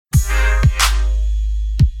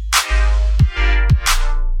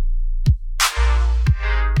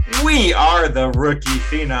are the Rookie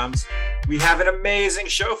Phenoms. We have an amazing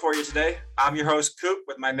show for you today. I'm your host, Coop,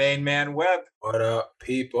 with my main man, Webb. What up,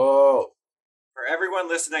 people? For everyone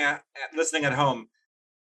listening at home,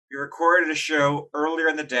 we recorded a show earlier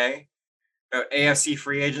in the day about AFC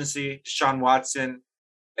free agency, Deshaun Watson,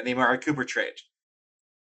 and the Amari Cooper trade.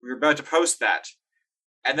 We were about to post that,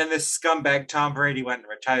 and then this scumbag Tom Brady went and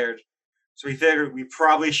retired. So we figured we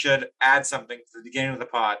probably should add something to the beginning of the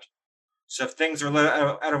pod. So if things are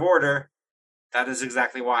out of order, that is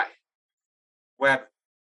exactly why. Webb,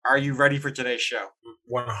 are you ready for today's show?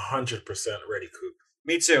 100% ready, Coop.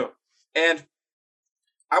 Me too. And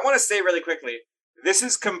I want to say really quickly, this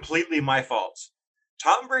is completely my fault.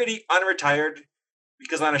 Tom Brady unretired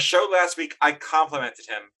because on a show last week, I complimented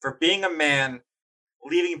him for being a man,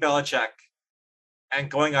 leaving Belichick, and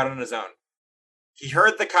going out on his own. He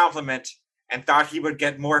heard the compliment and thought he would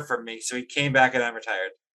get more from me, so he came back and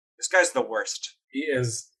unretired. This guy's the worst. He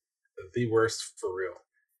is the worst for real.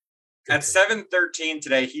 At 7:13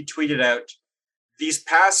 today, he tweeted out, These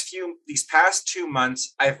past 2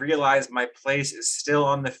 months, I've realized my place is still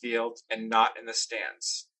on the field and not in the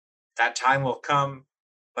stands. That time will come,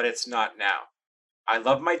 but it's not now. I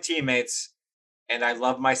love my teammates, and I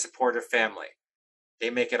love my supportive family. They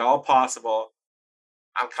make it all possible.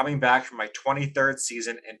 I'm coming back for my 23rd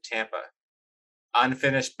season in Tampa.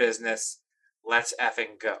 Unfinished business. Let's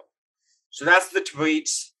effing go. So that's the tweet.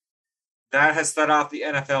 That has set off the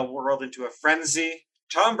NFL world into a frenzy.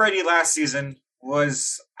 Tom Brady last season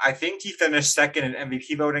I think he finished second in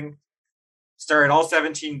MVP voting. Started all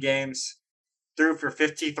 17 games. Threw for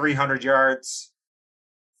 5,300 yards.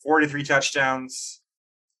 43 touchdowns.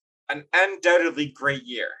 An undoubtedly great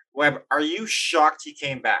year. Webb, are you shocked he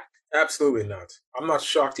came back? Absolutely not. I'm not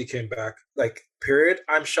shocked he came back. Period.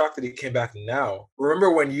 I'm shocked that he came back now. Remember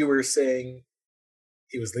when you were saying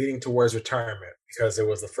he was leaning towards retirement because it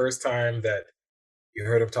was the first time that you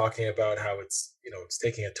heard him talking about how it's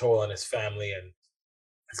taking a toll on his family and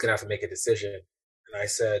he's going to have to make a decision. And I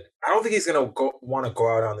said, I don't think he's going to want to go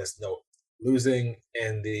out on this note, losing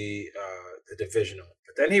in the divisional.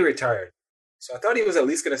 But then he retired. So I thought he was at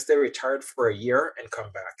least going to stay retired for a year and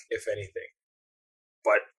come back, if anything.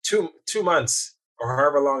 But two months or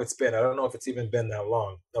however long it's been, I don't know if it's even been that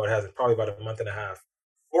long. No, it hasn't. Probably about a month and a half.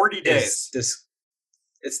 40 days.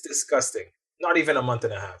 It's disgusting. Not even a month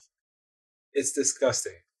and a half. It's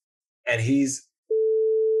disgusting. And he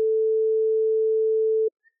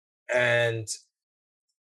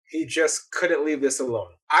just couldn't leave this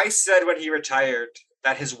alone. I said when he retired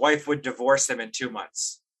that his wife would divorce him in 2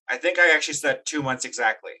 months. I think I actually said 2 months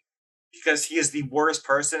exactly. Because he is the worst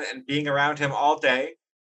person and being around him all day,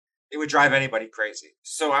 it would drive anybody crazy.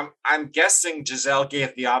 So I'm guessing Giselle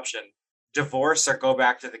gave the option. Divorce or go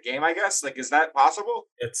back to the game, I guess? Is that possible?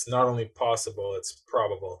 It's not only possible, it's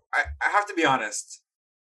probable. I have to be honest.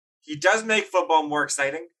 He does make football more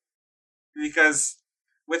exciting because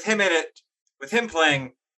with him in it, with him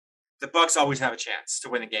playing, the Bucs always have a chance to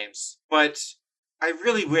win the games. But I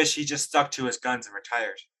really wish he just stuck to his guns and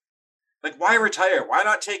retired. Why retire? Why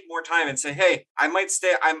not take more time and say, hey, I might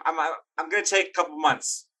stay, I'm going to take a couple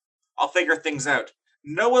months. I'll figure things out.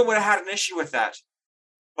 No one would have had an issue with that.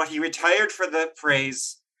 But he retired for the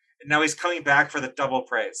praise, and now he's coming back for the double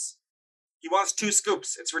praise. He wants 2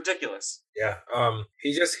 scoops. It's ridiculous. Yeah.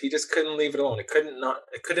 He just couldn't leave it alone. It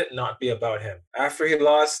couldn't not be about him. After he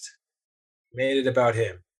lost, made it about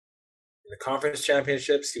him. In the conference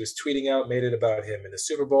championships, he was tweeting out, made it about him. In the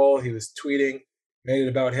Super Bowl, he was tweeting, made it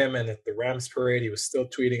about him. And at the Rams parade, he was still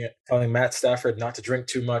tweeting it, telling Matt Stafford not to drink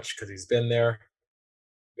too much because he's been there.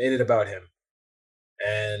 Made it about him.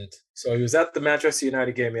 And so he was at the Manchester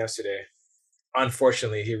United game yesterday.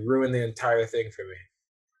 Unfortunately, he ruined the entire thing for me.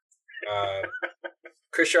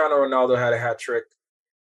 Cristiano Ronaldo had a hat trick.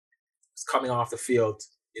 He was coming off the field.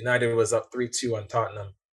 United was up 3-2 on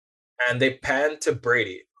Tottenham. And they panned to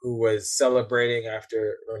Brady, who was celebrating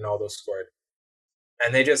after Ronaldo scored.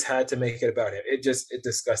 And they just had to make it about him. It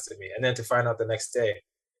disgusted me. And then to find out the next day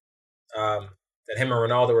that him and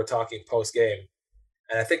Ronaldo were talking post-game.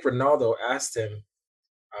 And I think Ronaldo asked him,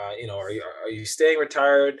 are you staying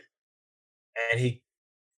retired? And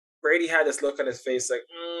Brady had this look on his face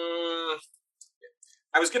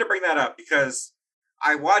I was going to bring that up because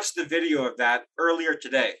I watched the video of that earlier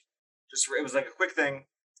today. It was a quick thing.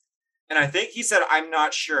 And I think he said, I'm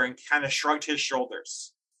not sure, and kind of shrugged his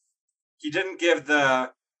shoulders. He didn't give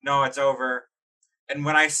no, it's over. And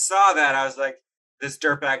when I saw that, I was like, this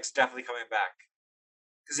dirtbag's definitely coming back.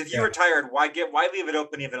 Because if you retired, why leave it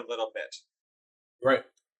open even a little bit? Right.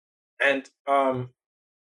 And I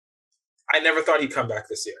never thought he'd come back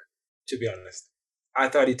this year, to be honest. I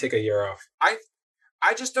thought he'd take a year off.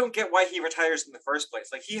 I just don't get why he retires in the first place.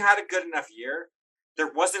 Like, he had a good enough year.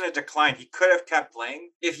 There wasn't a decline. He could have kept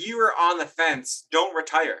playing. If you were on the fence, don't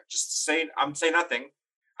retire. Just say nothing.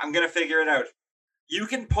 I'm gonna figure it out. You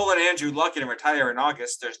can pull an Andrew Luck and retire in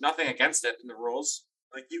August. There's nothing against it in the rules.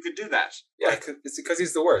 Like, you could do that. Yeah, like, it's because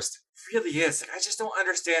he's the worst. Really is. Like, I just don't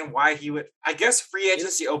understand why he would. I guess free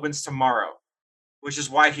agency opens tomorrow, which is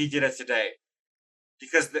why he did it today.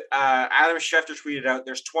 Because Adam Schefter tweeted out,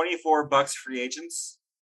 there's 24 Bucks free agents,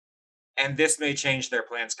 and this may change their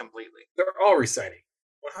plans completely. They're all resigning,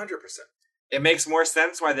 100%. It makes more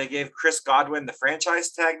sense why they gave Chris Godwin the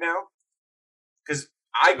franchise tag now. Because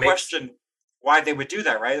I question why they would do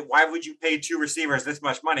that, right? Why would you pay two receivers this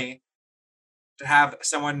much money to have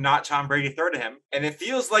someone not Tom Brady throw to him? And it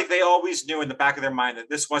feels like they always knew in the back of their mind that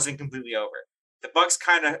this wasn't completely over. The Bucks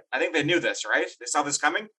I think they knew this, right? They saw this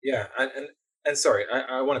coming? Yeah, and sorry,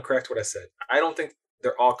 I want to correct what I said. I don't think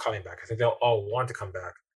they're all coming back. I think they'll all want to come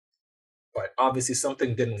back. But obviously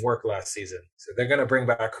something didn't work last season. So they're going to bring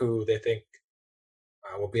back who they think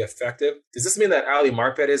will be effective. Does this mean that Ali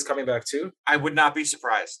Marpet is coming back too? I would not be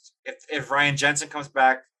surprised. If Ryan Jensen comes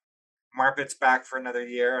back, Marpet's back for another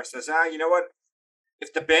year, or says, you know what?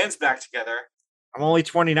 If the band's back together, I'm only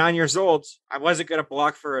 29 years old. I wasn't going to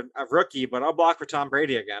block for a rookie, but I'll block for Tom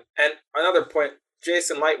Brady again. And another point,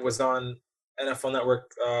 Jason Light was on NFL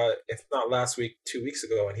Network, if not last week, 2 weeks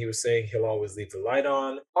ago, and he was saying he'll always leave the light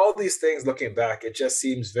on. All these things, looking back, it just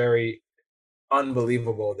seems very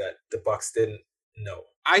unbelievable that the Bucks didn't know.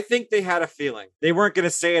 I think they had a feeling. They weren't going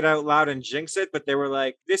to say it out loud and jinx it, but they were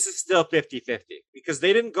like, this is still 50-50. Because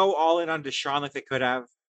they didn't go all in on Deshaun like they could have.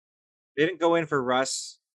 They didn't go in for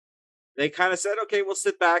Russ. They kind of said, okay, we'll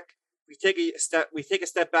sit back. We take a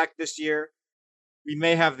step back this year. We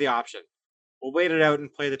may have the option. We'll wait it out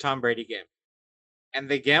and play the Tom Brady game. And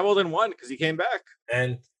they gambled and won because he came back.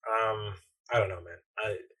 And I don't know,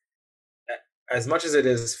 man. As much as it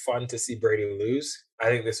is fun to see Brady lose, I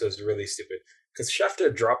think this was really stupid. Because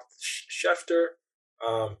Schefter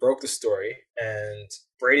broke the story, and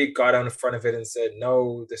Brady got out in front of it and said,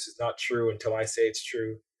 no, this is not true until I say it's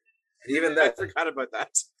true. And even then, I forgot about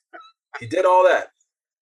that. He did all that.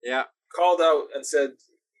 Yeah. Called out and said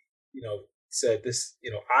this,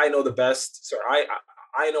 I know the best. So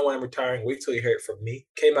I know when I'm retiring. Wait till you hear it from me.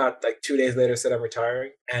 Came out like 2 days later, said I'm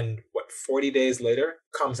retiring. And 40 days later,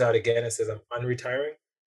 comes out again and says I'm unretiring.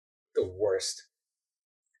 The worst.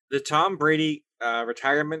 The Tom Brady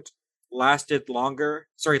retirement lasted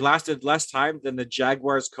less time than the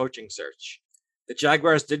Jaguars coaching search. The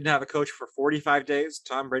Jaguars didn't have a coach for 45 days.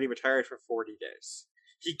 Tom Brady retired for 40 days.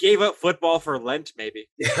 He gave up football for Lent, maybe.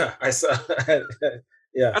 Yeah, I saw that.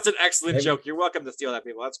 Yeah. That's an excellent joke. You're welcome to steal that,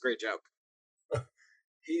 people. That's a great joke.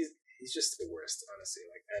 He's just the worst, honestly.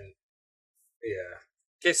 And yeah.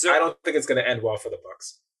 Okay, so I don't think it's going to end well for the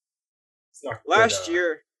Bucks. It's not last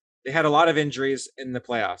year they had a lot of injuries in the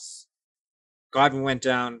playoffs. Godwin went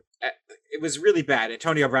down. It was really bad.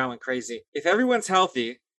 Antonio Brown went crazy. If everyone's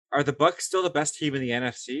healthy, are the Bucks still the best team in the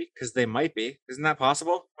NFC? Because they might be. Isn't that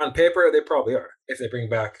possible? On paper, they probably are. If they bring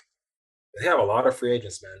back, they have a lot of free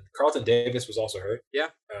agents, man. Carlton Davis was also hurt. Yeah.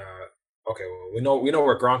 Okay, well, we know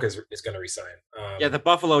where Gronk is going to resign. Yeah, the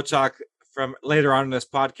Buffalo talk from later on in this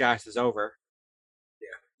podcast is over.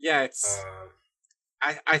 Yeah. Yeah, it's.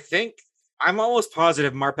 I think I'm almost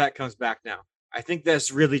positive Marpet comes back now. I think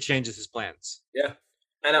this really changes his plans. Yeah,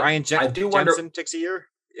 and Ryan Jensen takes a year.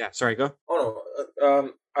 Yeah, sorry, go. Oh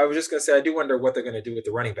no, I was just gonna say I do wonder what they're gonna do with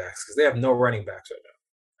the running backs because they have no running backs right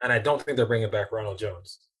now, and I don't think they're bringing back Ronald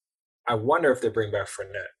Jones. I wonder if they bring back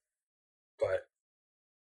Fournette, but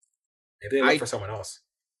maybe they look for someone else.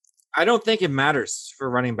 I don't think it matters for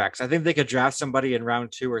running backs. I think they could draft somebody in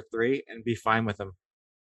round 2 or 3 and be fine with them.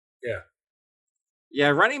 Yeah. Yeah,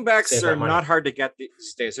 running backs are not hard to get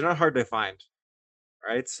these days. They're not hard to find.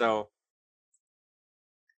 Right? So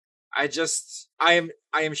I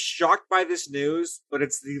am shocked by this news, but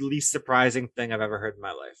it's the least surprising thing I've ever heard in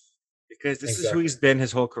my life. Because this is who he's been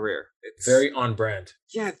his whole career. It's very on brand.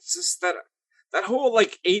 Yeah, it's just that whole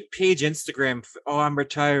 8-page Instagram, I'm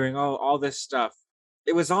retiring, all this stuff.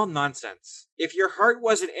 It was all nonsense. If your heart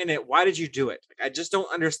wasn't in it, why did you do it? I just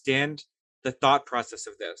don't understand the thought process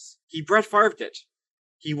of this. He Brett Favre'd it.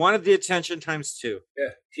 He wanted the attention times 2.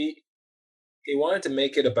 Yeah, he wanted to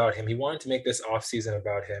make it about him. He wanted to make this offseason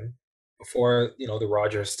about him before, the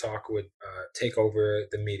Rodgers talk would take over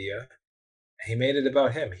the media. He made it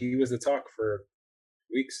about him. He was the talk for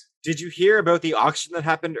weeks. Did you hear about the auction that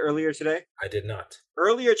happened earlier today? I did not.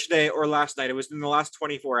 Earlier today or last night, it was in the last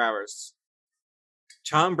 24 hours.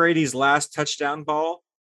 Tom Brady's last touchdown ball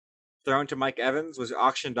thrown to Mike Evans was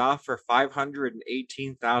auctioned off for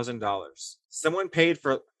 $518,000. Someone paid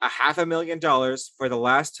for $500,000 for the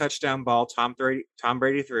last touchdown ball Tom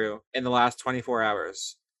Brady threw in the last 24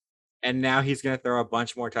 hours. And now he's going to throw a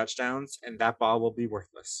bunch more touchdowns, and that ball will be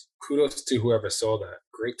worthless. Kudos to whoever sold that.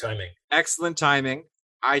 Great timing. Excellent timing.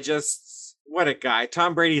 What a guy.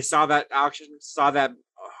 Tom Brady saw that auction, saw that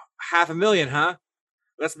 $500,000, huh?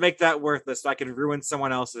 Let's make that worthless so I can ruin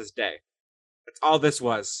someone else's day. That's all this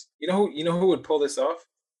was. You know who would pull this off?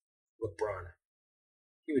 LeBron.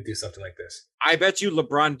 He would do something like this. I bet you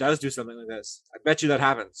LeBron does do something like this. I bet you that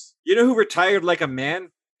happens. You know who retired like a man?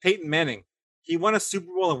 Peyton Manning. He won a Super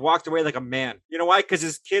Bowl and walked away like a man. You know why? Because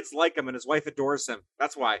his kids like him and his wife adores him.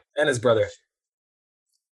 That's why. And his brother.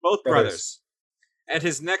 Both brothers. And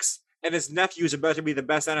his nephew is about to be the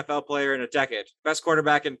best NFL player in a decade. Best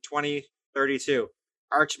quarterback in 2032.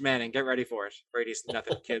 Arch Manning. Get ready for it. Brady's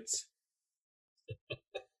nothing, kids. I'm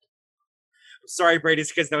sorry,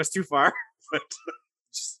 Brady's kids. That was too far. But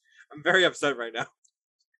I'm very upset right now.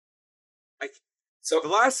 So the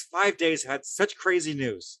last 5 days had such crazy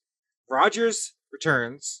news. Rodgers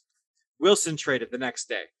returns. Wilson traded the next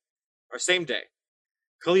day. Or same day.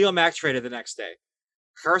 Khalil Mack traded the next day.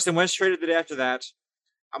 Carson Wentz traded the day after that.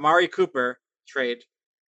 Amari Cooper trade.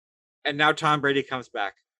 And now Tom Brady comes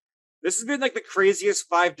back. This has been like the craziest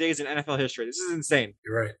 5 days in NFL history. This is insane.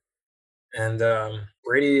 You're right. And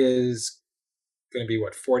Brady is going to be,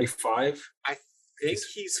 45? I think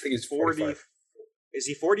he's 40. 45. Is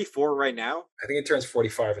he 44 right now? I think he turns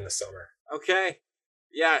 45 in the summer. Okay.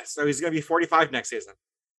 Yeah, so he's going to be 45 next season.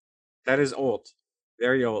 That is old.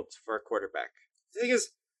 Very old for a quarterback. The thing is,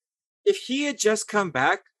 if he had just come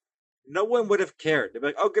back, no one would have cared. They'd be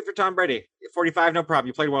like, oh, good for Tom Brady. 45, no problem.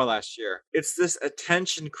 You played well last year. It's this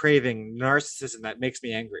attention-craving narcissism that makes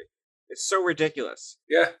me angry. It's so ridiculous.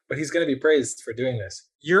 Yeah, but he's going to be praised for doing this.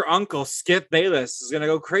 Your uncle, Skip Bayless, is going to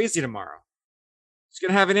go crazy tomorrow. He's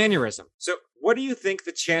going to have an aneurysm. So what do you think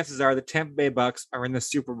the chances are the Tampa Bay Bucks are in the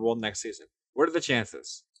Super Bowl next season? What are the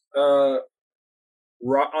chances? On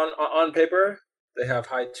paper, they have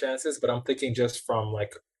high chances, but I'm thinking just from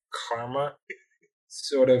karma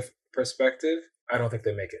sort of perspective, I don't think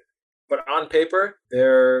they make it. But on paper,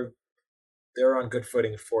 they're on good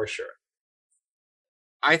footing for sure.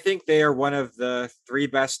 I think they are one of the 3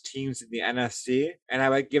 best teams in the NFC, and I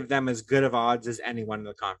would give them as good of odds as anyone in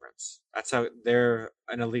the conference. That's how they're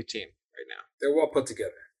an elite team right now. They're well put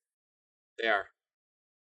together. They are.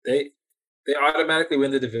 They automatically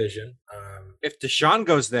win the division. If Deshaun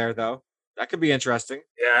goes there, though, that could be interesting.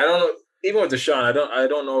 Yeah, I don't know. Even with Deshaun, I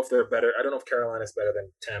don't know if they're better. I don't know if Carolina's better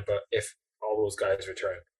than Tampa if all those guys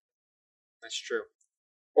return. That's true.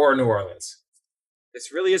 Or New Orleans.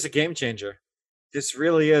 This really is a game changer. This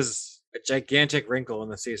really is a gigantic wrinkle in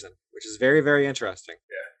the season, which is very, very interesting.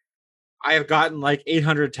 Yeah. I have gotten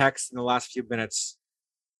 800 texts in the last few minutes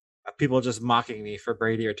of people just mocking me for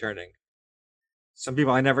Brady returning. Some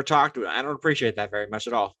people I never talked to. I don't appreciate that very much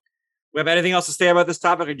at all. We have anything else to say about this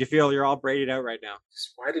topic, or do you feel you're all Brady'd out right now?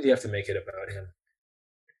 Why did he have to make it about him?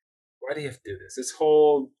 Why do you have to do this?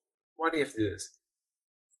 Why do you have to do this?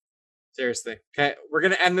 Seriously. Okay, we're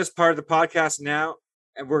going to end this part of the podcast now,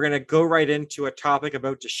 and we're going to go right into a topic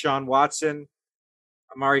about Deshaun Watson,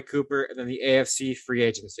 Amari Cooper, and then the AFC free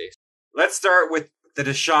agency. Let's start with the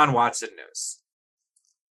Deshaun Watson news.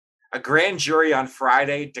 A grand jury on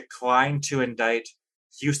Friday declined to indict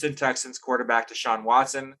Houston Texans quarterback Deshaun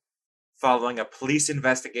Watson following a police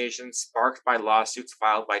investigation sparked by lawsuits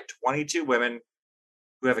filed by 22 women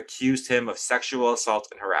who have accused him of sexual assault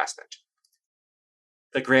and harassment.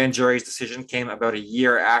 The grand jury's decision came about a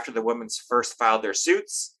year after the women first filed their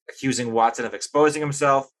suits, accusing Watson of exposing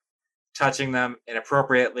himself, touching them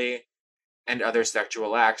inappropriately, and other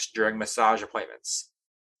sexual acts during massage appointments.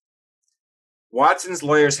 Watson's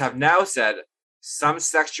lawyers have now said some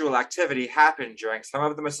sexual activity happened during some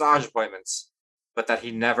of the massage appointments, but that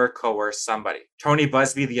he never coerced somebody. Tony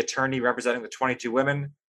Busby, the attorney representing the 22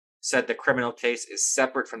 women, said the criminal case is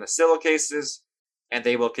separate from the civil cases, and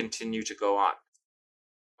they will continue to go on.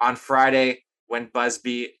 On Friday, when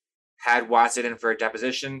Busby had Watson in for a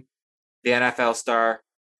deposition, the NFL star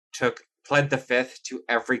pled the fifth to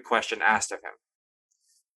every question asked of him.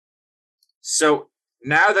 So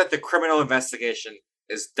now that the criminal investigation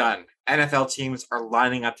is done, NFL teams are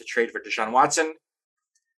lining up to trade for Deshaun Watson.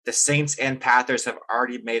 The Saints and Panthers have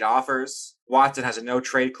already made offers. Watson has a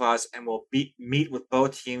no-trade clause and will meet with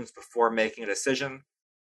both teams before making a decision.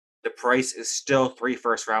 The price is still 3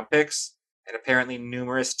 first-round picks, and apparently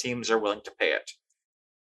numerous teams are willing to pay it.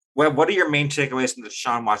 Webb, what are your main takeaways from the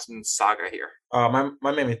Deshaun Watson saga here?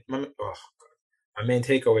 my main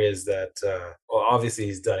takeaway is that, well, obviously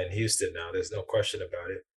he's done in Houston now. There's no question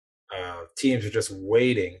about it. Teams are just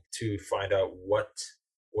waiting to find out what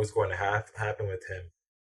was going to happen with him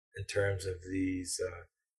in terms of these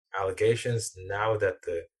allegations. Now that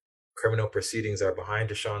the criminal proceedings are behind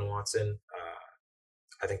Deshaun Watson,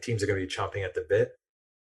 I think teams are going to be chomping at the bit.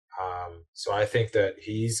 So I think that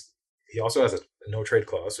he also has a no trade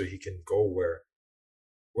clause, so he can go where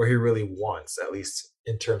he really wants, at least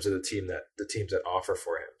in terms of the teams that offer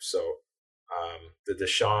for him. So the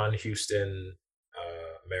Deshaun Houston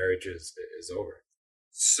marriage is over.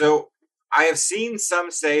 So I have seen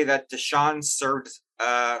some say that Deshaun served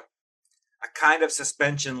a kind of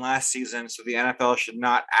suspension last season, so the NFL should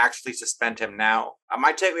not actually suspend him now.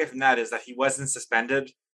 My takeaway from that is that he wasn't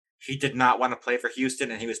suspended. He did not want to play for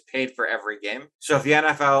Houston, and he was paid for every game. So if the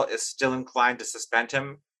NFL is still inclined to suspend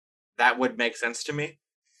him, that would make sense to me.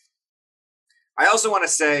 I also want to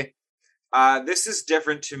say this is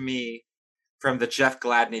different to me from the Jeff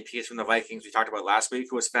Gladney piece from the Vikings we talked about last week,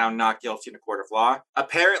 who was found not guilty in a court of law.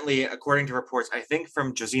 Apparently, according to reports, I think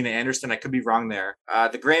from Josina Anderson, I could be wrong there,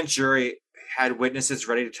 the grand jury had witnesses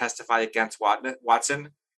ready to testify against Watson,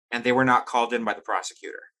 and they were not called in by the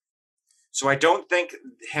prosecutor. So I don't think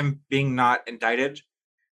him being not indicted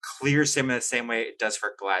clears him in the same way it does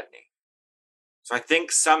for Gladney. So I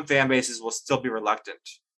think some fan bases will still be reluctant.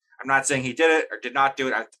 I'm not saying he did it or did not do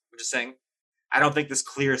it. I'm just saying I don't think this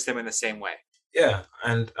clears him in the same way. Yeah,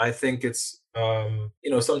 and I think it's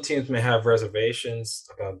some teams may have reservations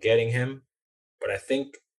about getting him, but I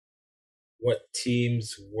think what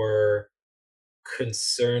teams were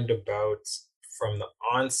concerned about from the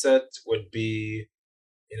onset would be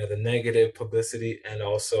the negative publicity, and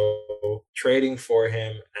also trading for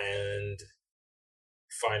him and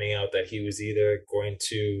finding out that he was either going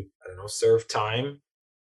to, I don't know, serve time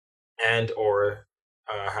and or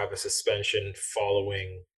have a suspension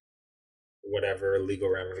following whatever legal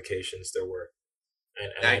ramifications there were.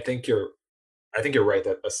 And I, I think you're right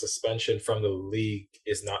that a suspension from the league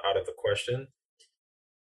is not out of the question.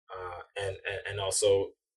 And also,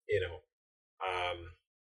 you know,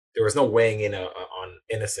 there was no weighing in on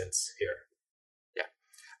innocence here. yeah,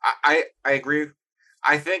 I agree.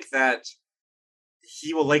 I think that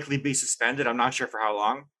he will likely be suspended. I'm not sure for how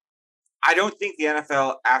long. I don't think the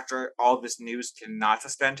NFL, after all this news, cannot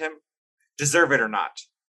suspend him, deserve it or not.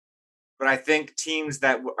 But I think teams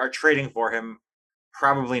that are trading for him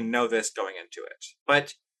probably know this going into it.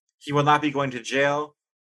 But he will not be going to jail.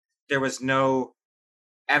 There was no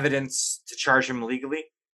evidence to charge him legally.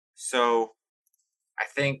 So I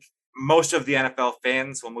think most of the NFL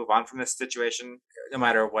fans will move on from this situation, no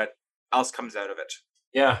matter what else comes out of it.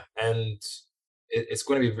 Yeah, and it's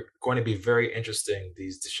going to be very interesting,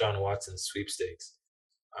 these Deshaun Watson sweepstakes.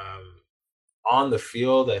 Um, on the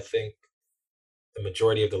field, I think the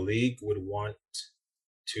majority of the league would want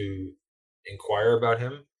to inquire about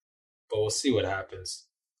him, but we'll see what happens.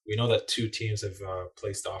 We know that two teams have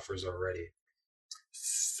placed offers already.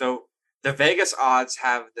 So the Vegas odds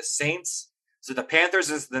have the Saints. So the Panthers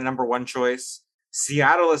is the number one choice.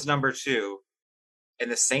 Seattle is number two.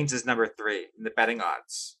 And the Saints is number three in the betting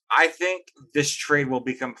odds. I think this trade will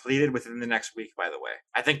be completed within the next week, by the way.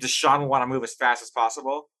 I think Deshaun will want to move as fast as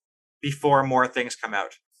possible before more things come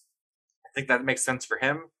out. I think that makes sense for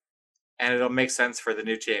him, and it'll make sense for the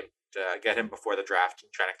new team to get him before the draft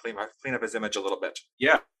and trying to clean up his image a little bit.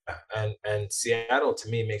 Yeah, and Seattle to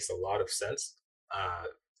me makes a lot of sense.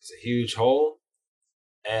 It's a huge hole,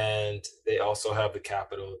 and they also have the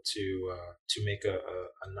capital to make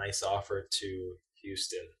a nice offer to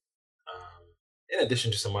Houston, in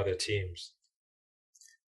addition to some other teams.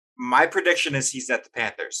 My prediction is he's at the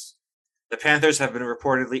Panthers. The Panthers have been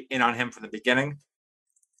reportedly in on him from the beginning,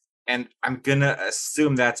 and I'm going to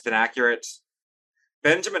assume that's been accurate.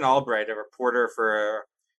 Benjamin Albright, a reporter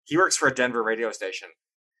he works for a Denver radio station,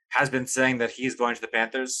 has been saying that he's going to the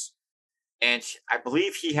Panthers, and I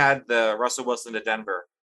believe he had the Russell Wilson to Denver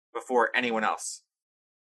before anyone else.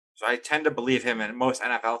 So I tend to believe him in most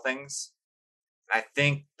NFL things. I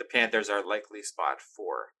think the Panthers are a likely spot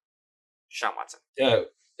for Sean Watson. Yeah,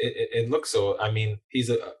 it looks so. I mean,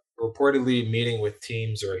 he's reportedly meeting with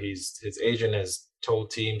teams, or his agent has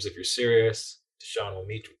told teams, if you're serious, Deshaun will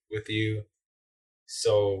meet with you.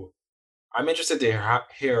 So I'm interested to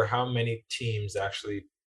hear how many teams actually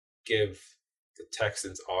give the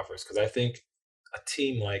Texans offers, because I think a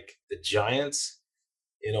team like the Giants,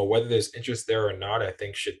 whether there's interest there or not, I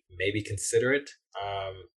think should maybe consider it.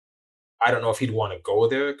 I don't know if he'd want to go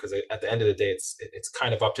there, because at the end of the day, it's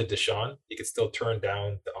kind of up to Deshaun. He could still turn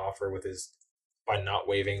down the offer by not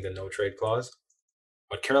waiving the no trade clause.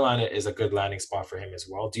 But Carolina is a good landing spot for him as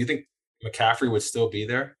well. Do you think McCaffrey would still be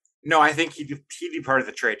there? No, I think he'd be part of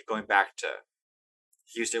the trade going back to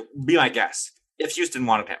Houston. Be my guess if Houston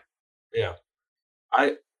wanted him. Yeah.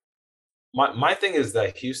 I my thing is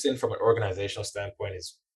that Houston, from an organizational standpoint,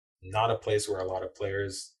 is not a place where a lot of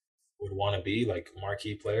players would want to be, like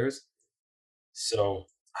marquee players. So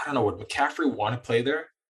I don't know. Would McCaffrey want to play there?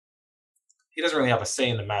 He doesn't really have a say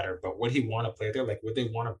in the matter, but would he want to play there? Like, would they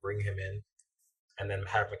want to bring him in and then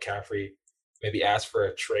have McCaffrey maybe ask for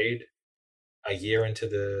a trade a year into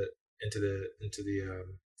the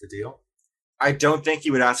deal? I don't think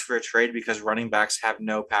he would ask for a trade because running backs have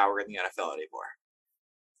no power in the NFL anymore.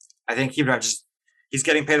 I think he would have just. He's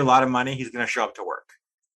getting paid a lot of money. He's going to show up to work.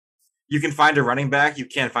 You can find a running back. You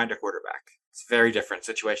can't find a quarterback. It's a very different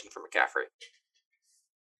situation for McCaffrey.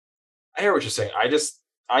 I hear what you're saying. I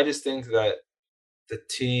just think that the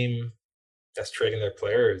team that's trading their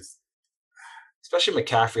players, especially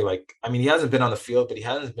McCaffrey, like I mean, he hasn't been on the field, but he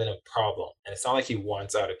hasn't been a problem, and it's not like he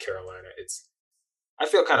wants out of Carolina. I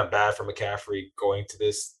feel kind of bad for McCaffrey going to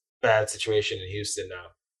this bad situation in Houston now,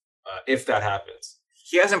 if that happens.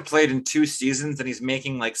 He hasn't played in 2 seasons and he's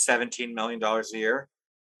making like $17 million a year.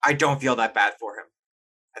 I don't feel that bad for him.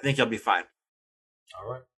 I think he'll be fine.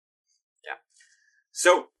 All right. Yeah.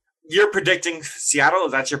 So you're predicting Seattle?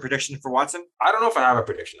 Is that your prediction for Watson? I don't know if I have a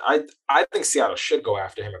prediction. I think Seattle should go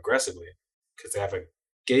after him aggressively because they have a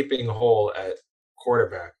gaping hole at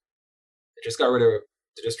quarterback. They just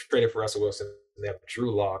traded for Russell Wilson. They have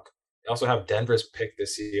Drew Lock. They also have Denver's pick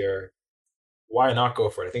this year. Why not go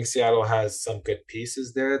for it? I think Seattle has some good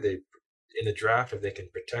pieces there. They in the draft, if they can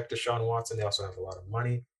protect Deshaun Watson, they also have a lot of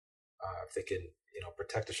money. If they can,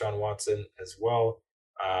 protect Deshaun Watson as well,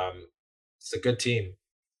 it's a good team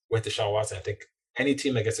with Deshaun Watson. I think any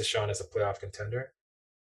team that gets Deshaun is a playoff contender,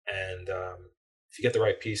 and if you get the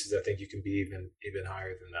right pieces, I think you can be even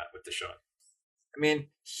higher than that with Deshaun. I mean,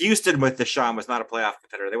 Houston with Deshaun was not a playoff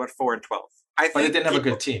contender. They went 4-12. But they didn't have a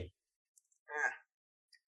good team.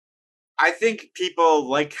 I think people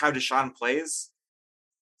like how Deshaun plays.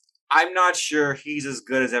 I'm not sure he's as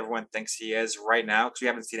good as everyone thinks he is right now because we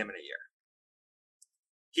haven't seen him in a year.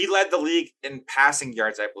 He led the league in passing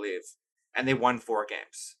yards, I believe, and they won 4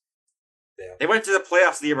 games. Yeah. They went to the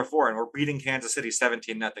playoffs the year before and were beating Kansas City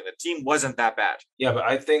 17-0. The team wasn't that bad. Yeah, but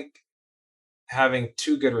I think having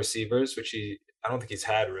 2 good receivers, which I don't think he's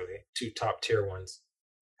had really, 2 top-tier ones,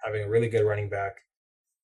 having a really good running back,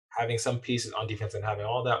 having some pieces on defense, and having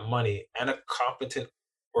all that money and a competent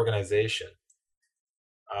organization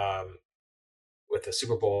with a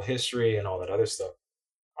Super Bowl history and all that other stuff.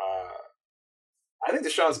 I think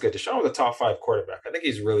Deshaun's good. Deshaun was a top 5 quarterback. I think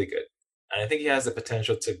he's really good. And I think he has the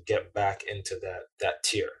potential to get back into that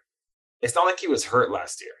tier. It's not like he was hurt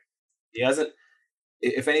last year. He hasn't,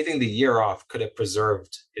 if anything, the year off could have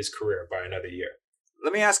preserved his career by another year.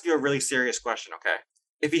 Let me ask you a really serious question, okay?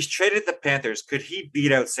 If he's traded the Panthers, could he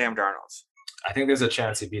beat out Sam Darnold? I think there's a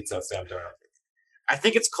chance he beats out Sam Darnold. I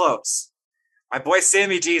think it's close. My boy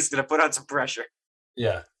Sammy G is going to put on some pressure.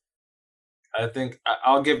 Yeah. I think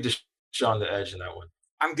I'll give Deshaun the edge in that one.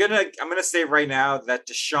 I'm gonna say right now that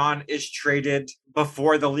Deshaun is traded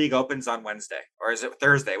before the league opens on Wednesday. Or is it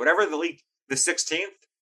Thursday? Whatever the 16th?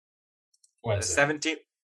 Wednesday. The 17th?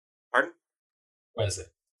 Pardon?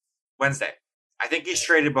 Wednesday. I think he's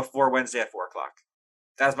traded before Wednesday at 4 o'clock.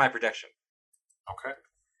 That's my prediction. Okay.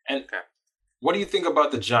 And what do you think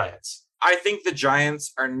about the Giants? I think the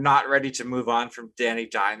Giants are not ready to move on from Danny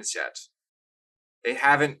Dimes yet. They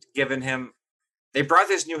haven't given him... They brought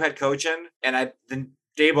this new head coach in, and then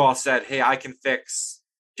Daboll said, hey, I can fix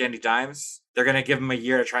Danny Dimes. They're going to give him a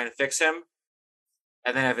year to try and fix him.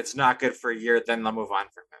 And then if it's not good for a year, then they'll move on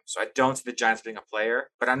from him. So I don't see the Giants being a player,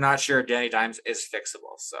 but I'm not sure Danny Dimes is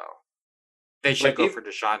fixable. So they should go for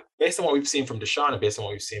Deshaun. Based on what we've seen from Deshaun and based on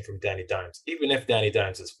what we've seen from Danny Dimes, even if Danny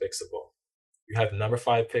Dimes is fixable, you have the number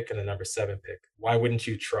 5 pick and the number 7 pick. Why wouldn't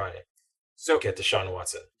you try to get Deshaun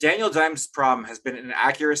Watson? Daniel Dimes' problem has been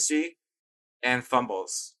inaccuracy and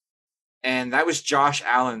fumbles. And that was Josh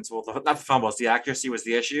Allen's. Well, not the fumbles. The accuracy was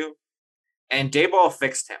the issue. And Daboll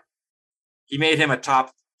fixed him. He made him a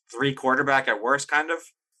top 3 quarterback at worst, kind of.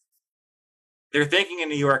 Their thinking in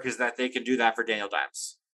New York is that they can do that for Daniel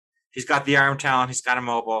Dimes. He's got the arm talent. He's kind of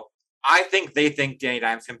mobile. I think they think Danny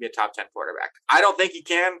Dimes can be a top 10 quarterback. I don't think he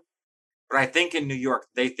can, but I think in New York,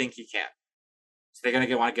 they think he can. So they're going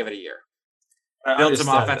to want to give it a year. Build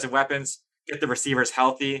some offensive weapons. Get the receivers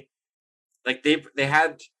healthy. Like they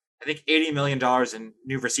had, I think, $80 million in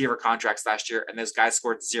new receiver contracts last year, and those guys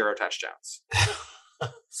scored 0 touchdowns.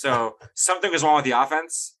 So something was wrong with the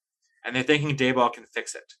offense, and they're thinking Daboll can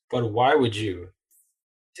fix it. But why would you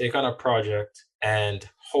take on a project and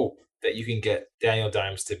hope that you can get Daniel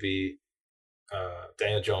Dimes to be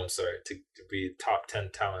Daniel Jones, sorry, to be top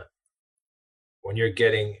 10 talent when you're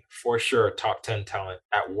getting for sure top 10 talent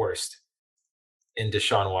at worst in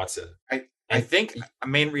Deshaun Watson. I think a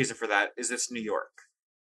main reason for that is it's New York.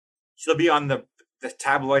 He'll be on the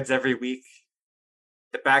tabloids every week.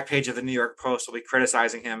 The back page of the New York Post will be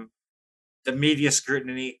criticizing him. The media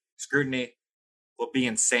scrutiny will be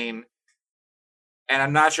insane. And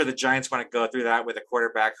I'm not sure the Giants want to go through that with a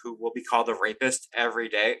quarterback who will be called a rapist every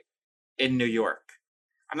day in New York.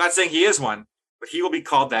 I'm not saying he is one, but he will be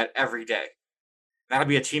called that every day. That'll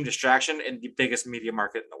be a team distraction in the biggest media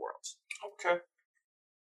market in the world. Okay.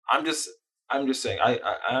 I'm just saying, I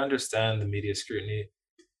understand the media scrutiny.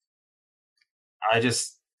 I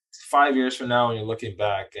just 5 years from now, when you're looking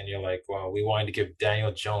back and you're like, well, we wanted to give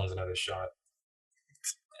Daniel Jones another shot.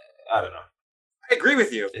 I don't know. I agree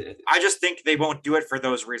with you. I just think they won't do it for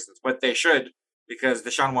those reasons, but they should, because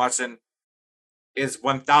Deshaun Watson is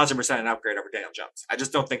 1,000% an upgrade over Daniel Jones. I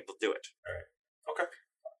just don't think they'll do it. All right. Okay.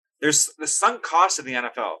 There's the sunk cost in the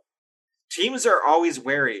NFL. Teams are always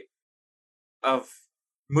wary of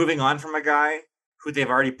moving on from a guy who they've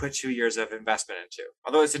already put 2 years of investment into.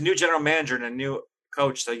 Although it's a new general manager and a new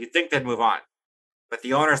coach, so you'd think they'd move on. But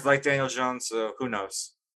the owners like Daniel Jones, so who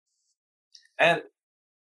knows? And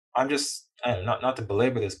I'm just not to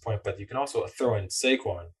belabor this point, but you can also throw in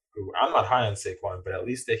Saquon, who I'm not high on Saquon, but at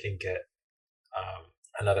least they can get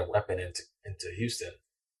another weapon into Houston.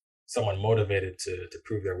 Someone motivated to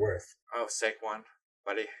prove their worth. Oh, Saquon,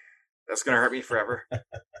 buddy. That's going to hurt me forever.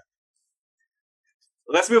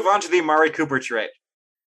 Let's move on to the Amari Cooper trade.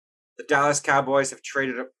 The Dallas Cowboys have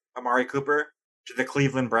traded Amari Cooper to the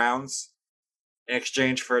Cleveland Browns in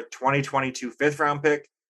exchange for a 2022 fifth-round pick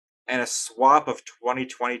and a swap of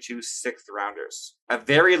 2022 sixth-rounders. A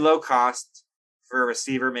very low cost for a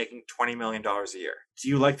receiver making $20 million a year. Do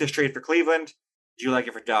you like this trade for Cleveland? Do you like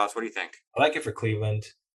it for Dallas? What do you think? I like it for Cleveland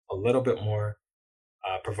a little bit more,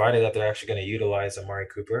 provided that they're actually going to utilize Amari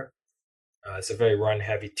Cooper. It's a very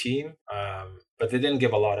run-heavy team, but they didn't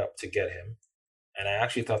give a lot up to get him. And I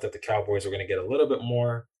actually thought that the Cowboys were going to get a little bit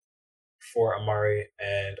more for Amari.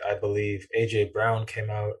 And I believe A.J. Brown came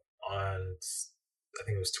out on, I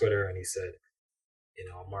think it was Twitter, and he said,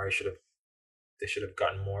 Amari they should have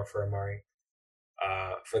gotten more for Amari.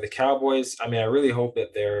 For the Cowboys, I mean, I really hope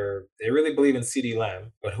that they really believe in CeeDee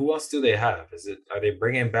Lamb, but who else do they have? Are they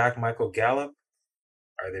bringing back Michael Gallup?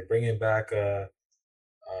 Are they bringing back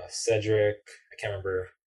Cedric? I can't remember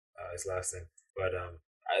his last name, but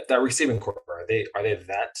that receiving corps, are they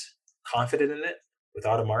that confident in it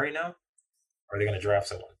without Amari now? Or are they going to draft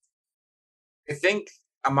someone? I think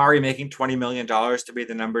Amari making $20 million to be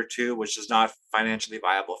the number two was just not financially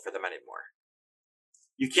viable for them anymore.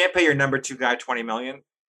 You can't pay your number two guy $20 million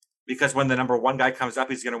because when the number one guy comes up,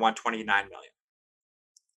 he's going to want $29 million.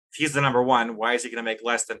 If he's the number one, why is he going to make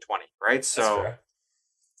less than 20, right? So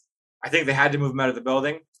I think they had to move him out of the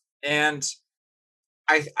building. And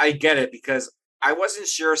I get it because I wasn't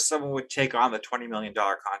sure someone would take on the $20 million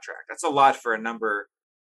contract. That's a lot for a number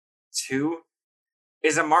two.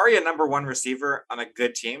 Is Amari a number one receiver on a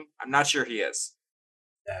good team? I'm not sure he is.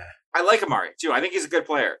 I like Amari, too. I think he's a good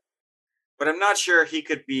player. But I'm not sure he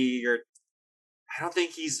could be I don't think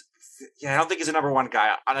he's a number one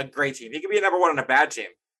guy on a great team. He could be a number one on a bad team.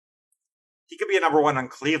 He could be a number one on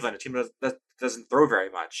Cleveland, a team that doesn't throw very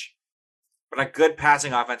much. But a good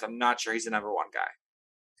passing offense, I'm not sure he's the number one guy.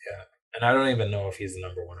 Yeah, and I don't even know if he's the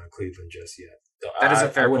number one on Cleveland just yet. So that is a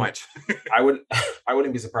fair point. I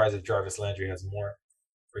wouldn't be surprised if Jarvis Landry has more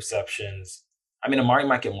receptions. I mean, Amari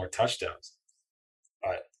might get more touchdowns,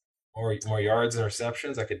 but more yards and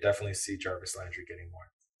receptions, I could definitely see Jarvis Landry getting more.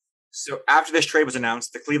 So after this trade was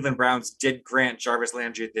announced, the Cleveland Browns did grant Jarvis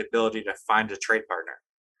Landry the ability to find a trade partner.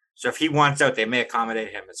 So if he wants out, they may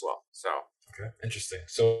accommodate him as well. So okay, interesting.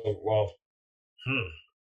 So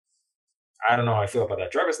I don't know how I feel about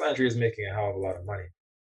that. Jarvis Landry is making a hell of a lot of money.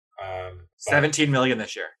 $17 million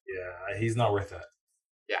this year. Yeah, he's not worth that.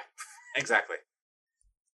 Yeah, exactly.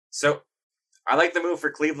 So I like the move for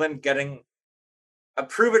Cleveland, getting a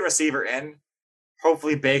proven receiver in.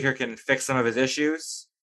 Hopefully Baker can fix some of his issues.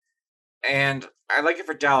 And I like it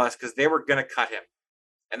for Dallas because they were going to cut him.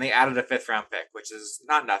 And they added a fifth-round pick, which is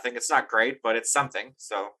not nothing. It's not great, but it's something.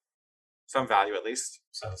 So some value at least.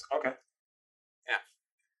 Sounds okay. Yeah.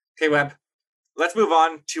 Okay, Webb. Let's move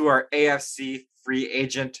on to our AFC free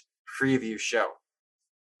agent preview show.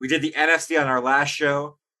 We did the NFC on our last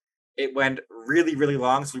show. It went really, really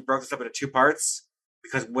long, so we broke this up into two parts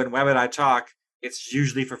because when Webb and I talk, it's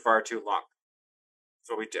usually for far too long. That's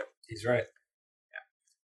what we do. He's right.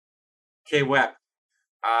 Yeah. Okay, Webb.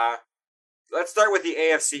 Let's start with the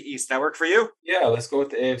AFC East. That work for you? Yeah, let's go with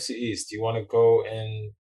the AFC East. Do you want to go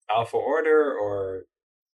in alpha order or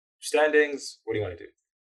standings? What do you want to do?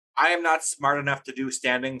 I am not smart enough to do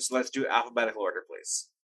standings, so let's do alphabetical order, please.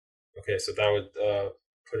 Okay, so that would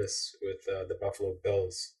put us with the Buffalo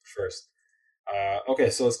Bills first. Okay,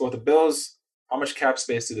 so let's go with the Bills. How much cap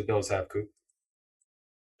space do the Bills have, Coop?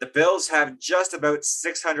 The Bills have just about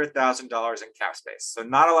 $600,000 in cap space, so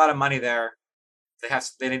not a lot of money there.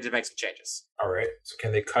 They need to make some changes. All right. So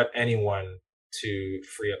can they cut anyone to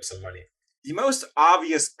free up some money? The most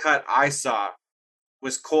obvious cut I saw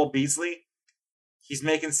was Cole Beasley. He's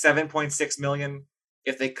making $7.6 million.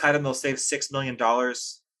 If they cut him, they'll save $6 million.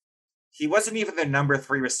 He wasn't even their number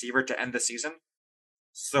 3 receiver to end the season,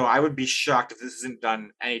 so I would be shocked if this isn't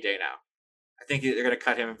done any day now. I think they're going to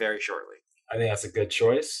cut him very shortly. I think that's a good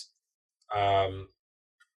choice. Do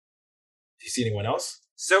you see anyone else?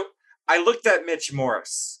 So I looked at Mitch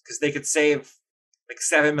Morris because they could save like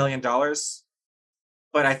 $7 million.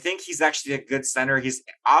 But I think he's actually a good center. He's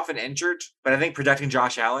often injured, but I think protecting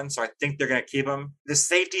Josh Allen, so I think they're going to keep him. The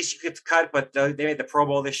safeties you could cut, but they made the Pro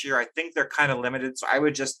Bowl this year. I think they're kind of limited, so I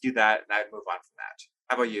would just do that and I'd move on from that.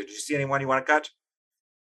 How about you? Did you see anyone you want to cut?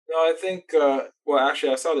 No, I think, well,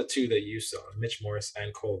 actually, I saw the two that you saw, Mitch Morris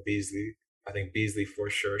and Cole Beasley. I think Beasley for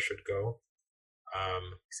sure should go.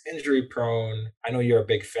 He's injury prone. I know you're a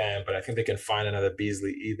big fan, but I think they can find another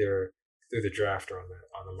Beasley either through the draft or on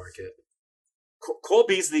the market. Cole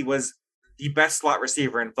Beasley was the best slot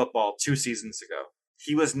receiver in football 2 seasons ago.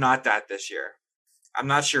 He was not that this year. I'm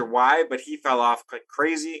not sure why, but he fell off like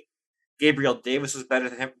crazy. Gabriel Davis was better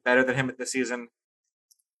than him this season.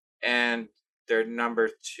 And their number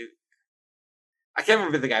 2, I can't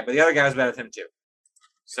remember the guy, but the other guy was better than him too.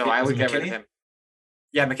 So I would get rid of him.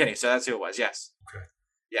 Yeah, McKinney. So that's who it was. Yes. Okay.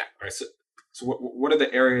 Yeah. All right. So what are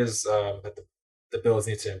the areas that the Bills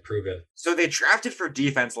need to improve in? So they drafted for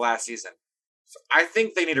defense last season. So I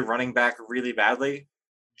think they need a running back really badly.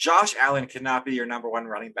 Josh Allen cannot be your number 1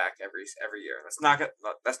 running back every year. That's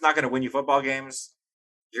not going to win you football games.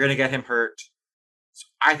 You're going to get him hurt. So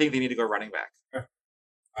I think they need to go running back.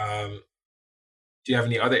 Do you have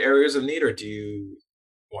any other areas of need, or do you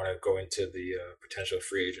want to go into the potential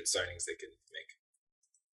free agent signings they can make?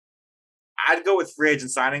 I'd go with free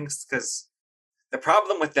agent signings because the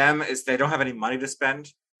problem with them is they don't have any money to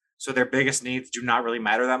spend. So their biggest needs do not really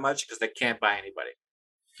matter that much because they can't buy anybody.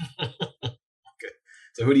 Okay.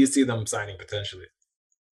 So who do you see them signing potentially?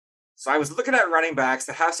 So I was looking at running backs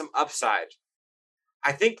that have some upside.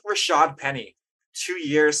 I think Rashad Penny, 2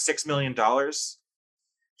 years, $6 million.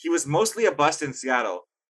 He was mostly a bust in Seattle,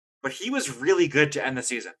 but he was really good to end the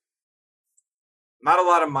season. Not a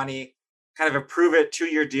lot of money, kind of a prove-it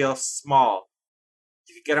 2-year deal, small.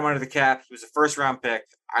 You could get him under the cap. He was a first-round pick.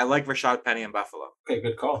 I like Rashad Penny in Buffalo. Okay,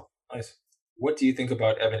 good call. Nice. What do you think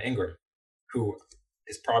about Evan Ingram, who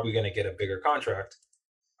is probably going to get a bigger contract,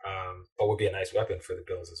 but would be a nice weapon for the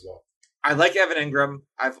Bills as well? I like Evan Ingram.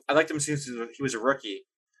 I liked him since he was a rookie.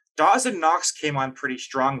 Dawson Knox came on pretty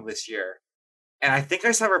strong this year, and I think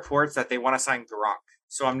I saw reports that they want to sign Gronk.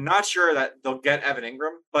 So I'm not sure that they'll get Evan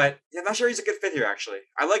Ingram, but I'm not sure he's a good fit here, actually.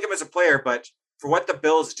 I like him as a player, but for what the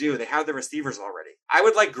Bills do, they have the receivers already. I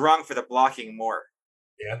would like Gronk for the blocking more.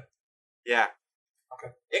 Yeah? Yeah.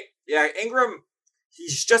 Okay. Ingram,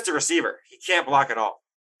 he's just a receiver. He can't block at all.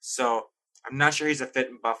 So I'm not sure he's a fit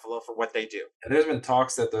in Buffalo for what they do. And there's been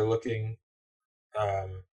talks that they're looking,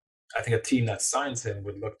 I think a team that signs him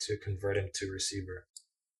would look to convert him to receiver.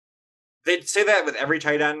 They say that with every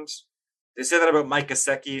tight end. They say that about Mike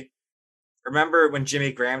Gesicki. Remember when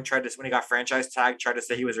Jimmy Graham when he got franchise tagged, tried to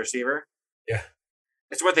say he was a receiver? Yeah.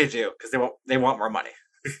 It's what they do because they want more money.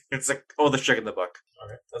 It's like the trick in the book. All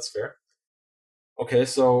right, that's fair. Okay,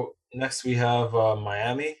 so next we have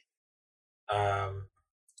Miami. How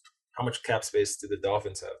much cap space do the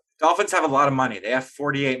Dolphins have? Dolphins have a lot of money. They have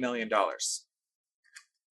 $48 million.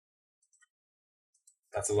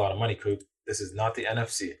 That's a lot of money, Coop. This is not the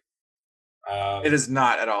NFC. It is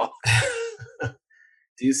not at all.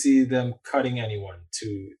 Do you see them cutting anyone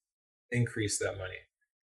to increase that money?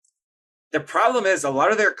 The problem is a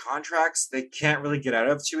lot of their contracts they can't really get out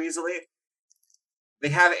of too easily. They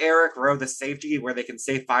have Eric Rowe, the safety, where they can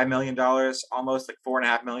save $5 million, almost like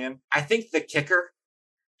 $4.5 million. I think the kicker,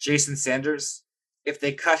 Jason Sanders, if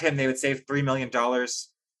they cut him, they would save $3 million.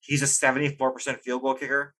 He's a 74% field goal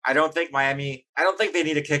kicker. I don't think they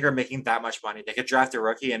need a kicker making that much money. They could draft a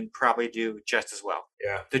rookie and probably do just as well.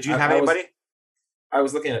 Yeah. Did you have anybody? I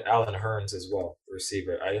was looking at Alan Hearns as well, the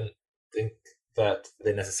receiver. I didn't think that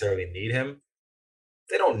they necessarily need him.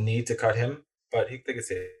 They don't need to cut him, but they could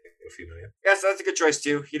save a few million. Yes, that's a good choice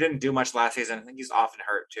too. He didn't do much last season. I think he's often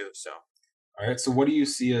hurt too. So All right. So what do you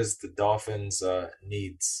see as the Dolphins'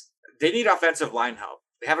 needs? They need offensive line help.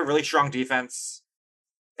 They have a really strong defense.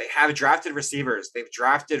 They have drafted receivers. They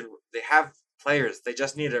have players.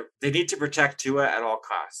 They need to protect Tua at all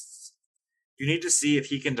costs. You need to see if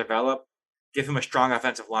he can develop, give him a strong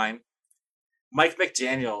offensive line. Mike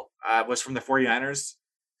McDaniel was from the 49ers.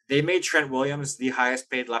 They made Trent Williams the highest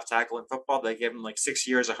paid left tackle in football. They gave him like 6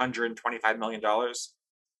 years, $125 million.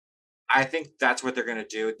 I think that's what they're going to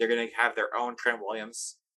do. They're going to have their own Trent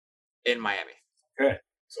Williams in Miami. Okay.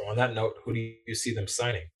 So on that note, who do you see them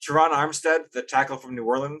signing? Teron Armstead, the tackle from New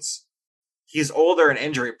Orleans. He's older and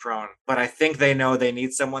injury prone, but I think they know they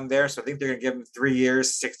need someone there. So I think they're going to give him 3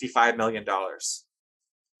 years, $65 million.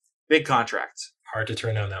 Big contract. Hard to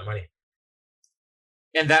turn down that money.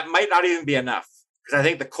 And that might not even be enough because I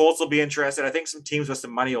think the Colts will be interested. I think some teams with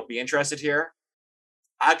some money will be interested here.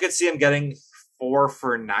 I could see him getting 4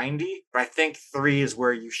 for 90, but I think 3 is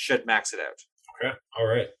where you should max it out. Okay. All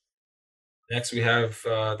right. Next, we have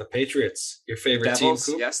the Patriots, your favorite Devils,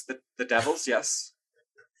 team. Coop? Yes, the Devils, yes.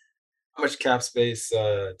 How much cap space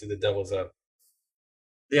do the Devils have?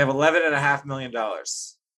 They have $11.5 million.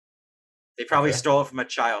 They probably stole it from a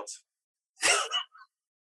child.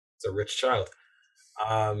 It's a rich child.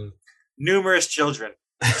 Numerous children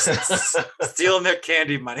stealing their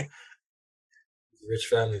candy money. Rich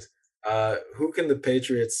families. Who can the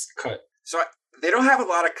Patriots cut? So they don't have a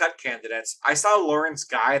lot of cut candidates. I saw Lawrence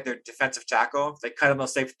Guy, their defensive tackle. They cut him, they'll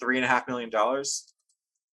save $3.5 million.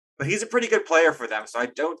 But he's a pretty good player for them, so I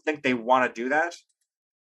don't think they want to do that.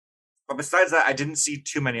 But besides that, I didn't see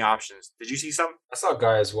too many options. Did you see some? I saw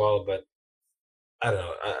Guy as well, but I don't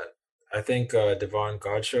know. I think Devon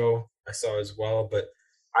Godchaux I saw as well, but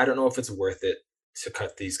I don't know if it's worth it to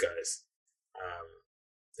cut these guys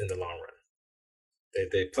in the long run.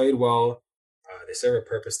 They played well. They serve a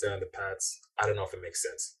purpose there on the Pats. I don't know if it makes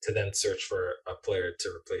sense to then search for a player to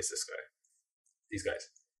replace these guys.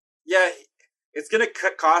 Yeah, it's going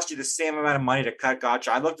to cost you the same amount of money to cut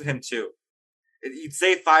Godchaux. I looked at him too. You'd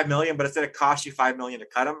save $5 million, but it's going to cost you $5 million to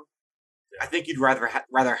cut him. Yeah. I think you'd rather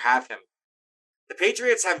have him. The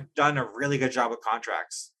Patriots have done a really good job with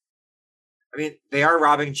contracts. I mean, they are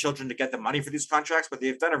robbing children to get the money for these contracts, but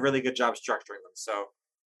they've done a really good job structuring them. So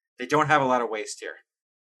they don't have a lot of waste here.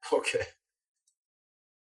 Okay.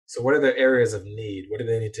 So what are their areas of need? What do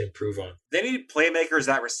they need to improve on? They need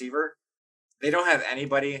playmakers at receiver. They don't have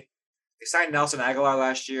anybody. They signed Nelson Aguilar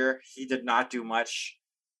last year. He did not do much.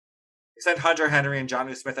 They signed Hunter Henry and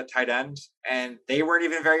Jonnu Smith at tight end, and they weren't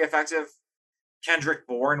even very effective. Kendrick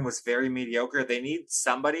Bourne was very mediocre. They need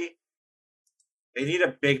somebody. They need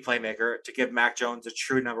a big playmaker to give Mac Jones a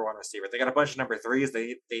true number one receiver. They got a bunch of number threes.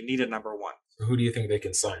 They need a number one. So who do you think they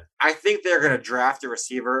can sign? I think they're going to draft a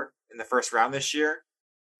receiver in the first round this year.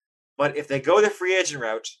 But if they go the free agent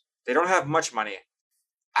route, they don't have much money.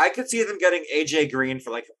 I could see them getting AJ Green for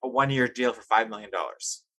like a 1-year deal for $5 million.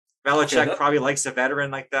 Belichick probably likes a veteran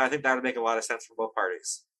like that. I think that would make a lot of sense for both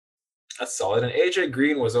parties. That's solid. And AJ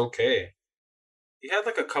Green was okay. He had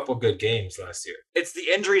like a couple good games last year. It's the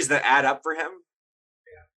injuries that add up for him.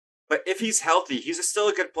 Yeah. But if he's healthy, he's still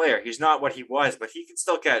a good player. He's not what he was, but he can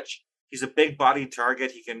still catch. He's a big body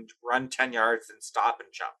target. He can run 10 yards and stop and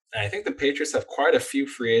jump. And I think the Patriots have quite a few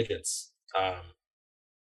free agents,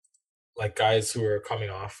 like guys who are coming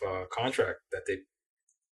off a contract that they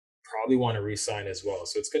probably want to re-sign as well.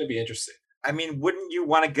 So it's going to be interesting. I mean, wouldn't you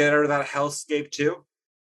want to get out of that hellscape too?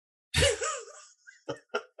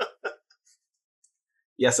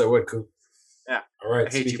 Yes, I would, Coop. Yeah. All right.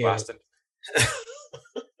 I hate you, Boston.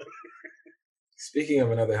 Speaking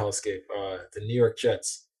of another hellscape, the New York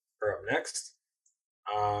Jets are up next.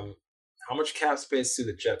 How much cap space do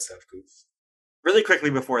the Jets have, Coop? Really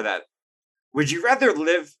quickly before that, would you rather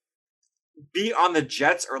be on the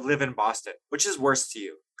Jets or live in Boston? Which is worse to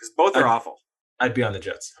you? Because both are awful. I'd be on the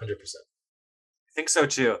Jets, 100%. I think so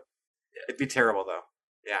too. Yeah. It'd be terrible though.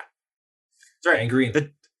 Yeah. Sorry. And Green.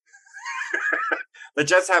 The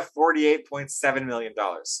Jets have $48.7 million.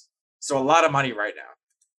 So a lot of money right now.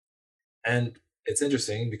 And it's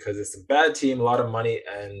interesting because it's a bad team, a lot of money,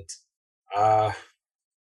 and do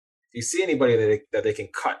you see anybody that they can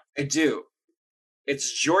cut? I do.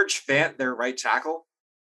 It's George Fant, their right tackle.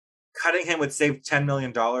 Cutting him would save $10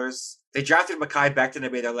 million. They drafted Mekhi Becton to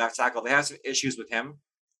be their left tackle. They have some issues with him.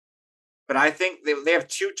 But I think they have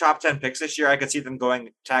 2 top 10 picks this year. I could see them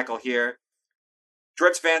going tackle here.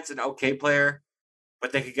 George Fant's an okay player,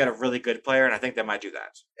 but they could get a really good player, and I think they might do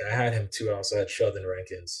that. And I had him too. I also had Sheldon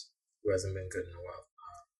Rankins, who hasn't been good in a while.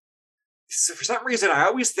 So for some reason, I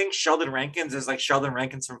always think Sheldon Rankins is like Sheldon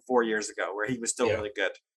Rankins from 4 years ago, where he was still really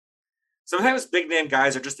good. Sometimes big name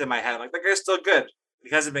guys are just in my head. I'm like, that guy's still good. He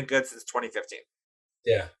hasn't been good since 2015.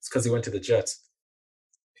 Yeah, it's because he went to the Jets.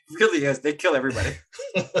 It really is. They kill everybody.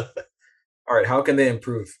 All right, how can they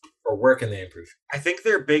improve, or where can they improve? I think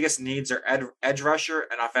their biggest needs are edge rusher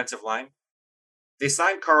and offensive line. They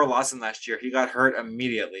signed Carl Lawson last year. He got hurt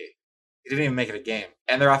immediately. He didn't even make it a game.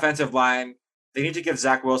 And their offensive line, they need to give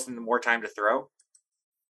Zach Wilson more time to throw.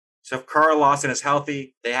 So if Carl Lawson is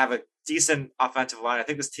healthy, they have a decent offensive line. I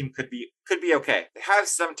think this team could be okay. They have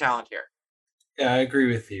some talent here. Yeah, I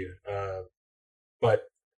agree with you. But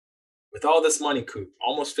with all this money, Coop,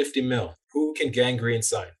 almost 50 mil, who can Gangrene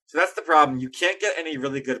sign? So that's the problem. You can't get any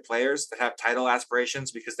really good players that have title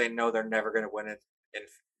aspirations because they know they're never going to win it in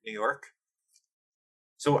New York.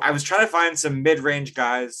 So I was trying to find some mid-range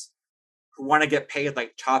guys who want to get paid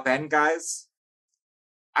like top-end guys.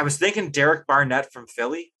 I was thinking Derek Barnett from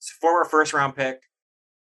Philly. He's a former first-round pick.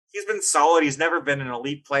 He's been solid. He's never been an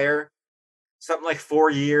elite player. Something like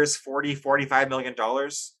 4 years, $45 million.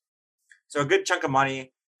 So a good chunk of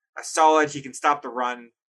money. A solid, he can stop the run.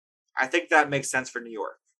 I think that makes sense for New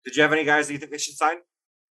York. Did you have any guys that you think they should sign?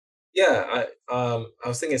 Yeah, I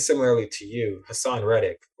was thinking similarly to you, Hassan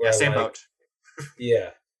Reddick. Yeah, same boat.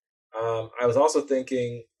 Yeah. I was also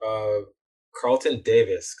thinking Carlton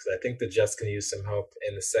Davis, because I think the Jets can use some help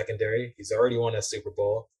in the secondary. He's already won a Super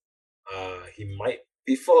Bowl. He might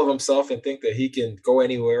be full of himself and think that he can go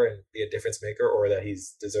anywhere and be a difference maker, or that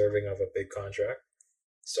he's deserving of a big contract.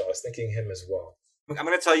 So I was thinking him as well. I'm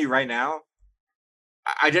going to tell you right now,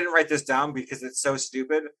 I didn't write this down because it's so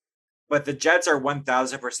stupid, but the Jets are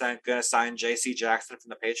 1,000% going to sign J.C. Jackson from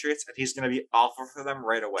the Patriots, and he's going to be awful for them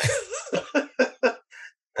right away.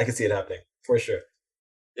 I can see it happening, for sure.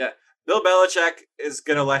 Yeah. Bill Belichick is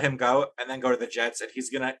going to let him go and then go to the Jets, and he's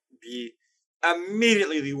going to be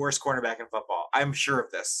immediately the worst cornerback in football. I'm sure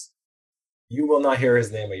of this. You will not hear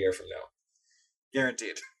his name a year from now.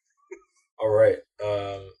 Guaranteed. All right.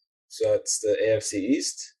 So it's the AFC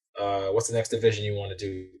East. What's the next division you want to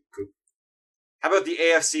do, Coop? How about the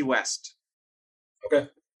AFC West? Okay.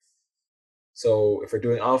 So if we're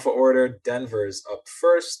doing alpha order, Denver's up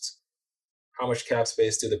first. How much cap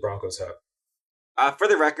space do the Broncos have? For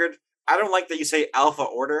the record, I don't like that you say alpha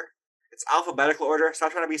order. It's alphabetical order.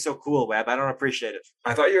 Stop trying to be so cool, Webb. I don't appreciate it.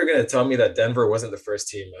 I thought you were going to tell me that Denver wasn't the first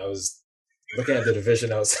team. I was looking at the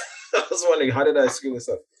division. I was wondering, how did I screw this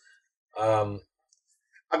up?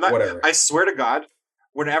 Whatever. I swear to God,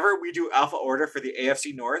 whenever we do alpha order for the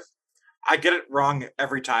AFC North, I get it wrong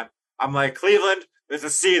every time. I'm like, Cleveland, there's a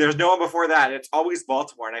C. There's no one before that. It's always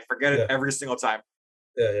Baltimore, and I forget it every single time.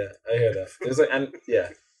 Yeah, I hear that.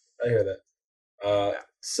 I hear that.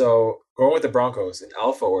 So going with the Broncos in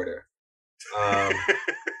alpha order,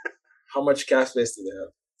 how much cap space do they have?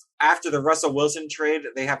 After the Russell Wilson trade,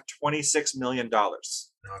 they have $26 million.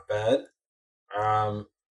 Not bad.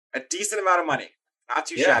 A decent amount of money. Not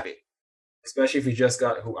too shabby. Especially if you just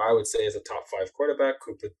got who I would say is a top 5 quarterback,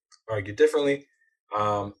 who could argue differently.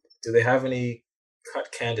 Do they have any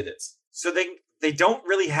cut candidates? So they don't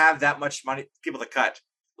really have that much money, people to cut.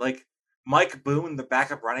 Like Mike Boone, the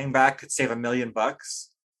backup running back, could save $1 million.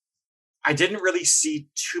 I didn't really see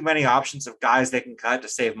too many options of guys they can cut to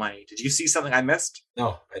save money. Did you see something I missed?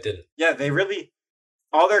 No, I didn't. Yeah,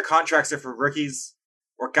 all their contracts are for rookies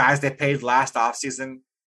or guys they paid last offseason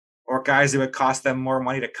or guys that would cost them more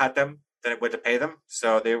money to cut them than it would to pay them.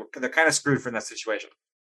 So they're kind of screwed from that situation.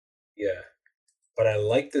 Yeah, but I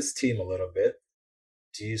like this team a little bit.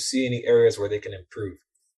 Do you see any areas where they can improve?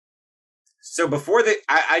 So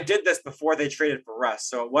I did this before they traded for Russ.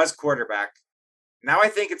 So it was quarterback. Now I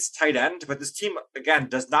think it's tight end, but this team, again,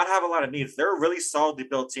 does not have a lot of needs. They're a really solidly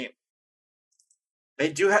built team.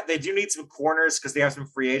 They do need some corners because they have some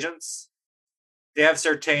free agents. They have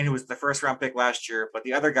Surtain, who was the first round pick last year, but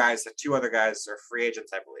the two other guys are free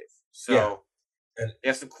agents, I believe. So and they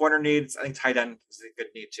have some corner needs. I think tight end is a good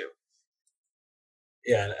need too.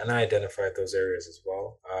 Yeah, and I identified those areas as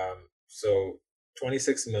well. So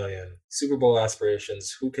 26 million, Super Bowl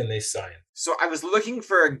aspirations, who can they sign? So I was looking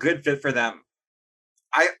for a good fit for them.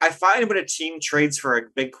 I find when a team trades for a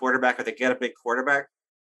big quarterback or they get a big quarterback,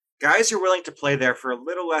 guys are willing to play there for a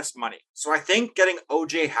little less money. So I think getting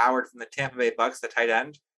O.J. Howard from the Tampa Bay Bucks, the tight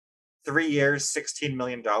end, 3 years, $16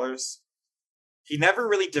 million. He never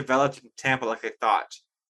really developed in Tampa like they thought.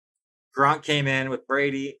 Gronk came in with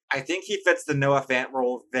Brady. I think he fits the Noah Fant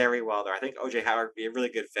role very well there. I think O.J. Howard would be a really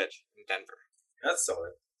good fit in Denver. That's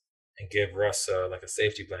solid. And give Russ like a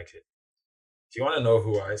safety blanket. Do you want to know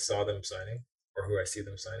who I saw them signing? Or who I see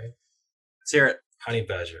them signing? Let's hear it. Honey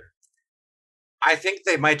Badger. I think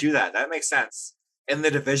they might do that. That makes sense. In the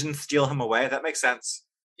division, steal him away. That makes sense.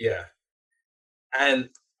 Yeah. And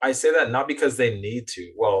I say that not because they need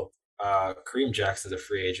to. Well, Kareem Jackson's a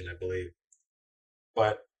free agent, I believe.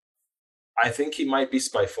 But I think he might be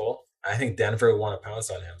spiteful. I think Denver will want to pounce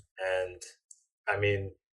on him. And I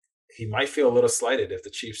mean, he might feel a little slighted if the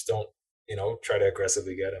Chiefs don't, try to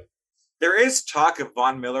aggressively get him. There is talk of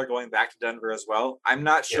Von Miller going back to Denver as well. I'm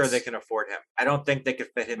not sure they can afford him. I don't think they could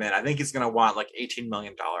fit him in. I think he's going to want like $18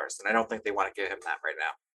 million, and I don't think they want to give him that right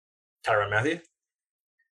now. Tyrann Mathieu?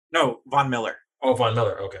 No, Von Miller. Oh, Von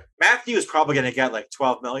Miller. Okay. Matthew is probably going to get like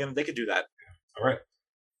 $12 million. They could do that. All right.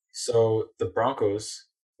 So the Broncos,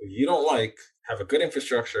 who you don't like, have a good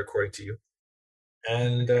infrastructure according to you,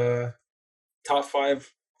 and top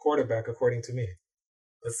 5 quarterback according to me.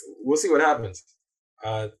 We'll see what happens.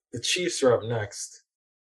 The Chiefs are up next.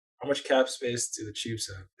 How much cap space do the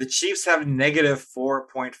Chiefs have? The Chiefs have negative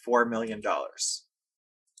 $4.4 million,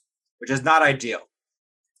 which is not ideal.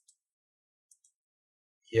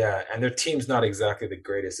 Yeah, and their team's not exactly the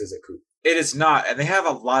greatest, is it, Coop? It is not, and they have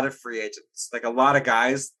a lot of free agents, like a lot of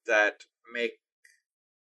guys that make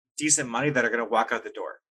decent money that are going to walk out the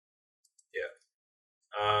door.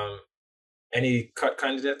 Yeah. Any cut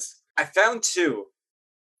candidates? I found 2.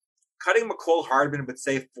 Cutting McCole Hardman would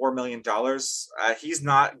save $4 million. He's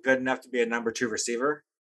not good enough to be a number 2 receiver.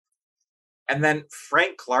 And then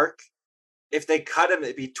Frank Clark, if they cut him,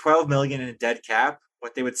 it'd be $12 million in dead cap,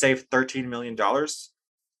 but they would save $13 million.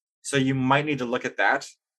 So you might need to look at that.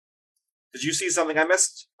 Did you see something I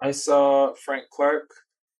missed? I saw Frank Clark.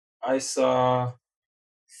 I saw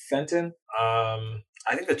Fenton.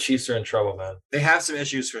 I think the Chiefs are in trouble, man. They have some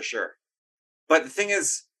issues for sure. But the thing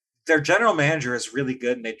is, their general manager is really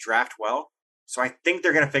good and they draft well. So I think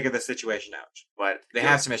they're going to figure the situation out. But they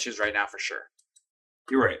have some issues right now for sure.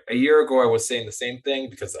 You're right. A year ago, I was saying the same thing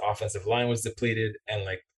because the offensive line was depleted. And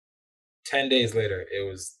like 10 days later, it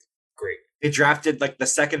was great. They drafted like the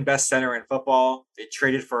second best center in football. They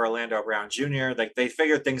traded for Orlando Brown Jr. Like they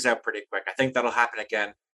figured things out pretty quick. I think that'll happen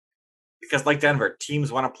again. Because like Denver,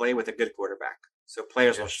 teams want to play with a good quarterback. So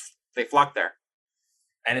players they flock there.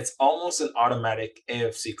 And it's almost an automatic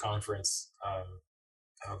AFC conference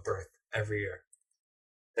berth every year.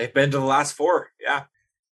 They've been to the last 4, yeah.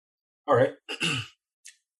 All right.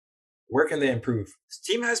 Where can they improve? This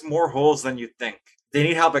team has more holes than you'd think. They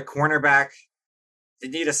need help at cornerback. They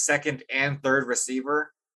need a second and third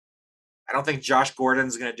receiver. I don't think Josh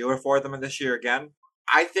Gordon's going to do it for them this year again.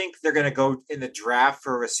 I think they're going to go in the draft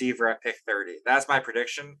for a receiver at pick 30. That's my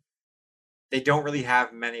prediction. They don't really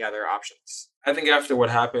have many other options. I think after what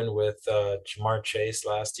happened with Jamar Chase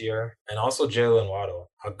last year and also Jalen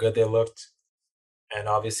Waddle, how good they looked, and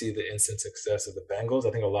obviously the instant success of the Bengals,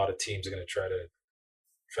 I think a lot of teams are going to try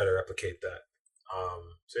to replicate that.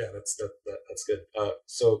 So yeah, that's good.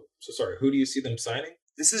 So sorry, who do you see them signing?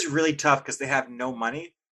 This is really tough because they have no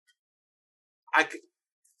money.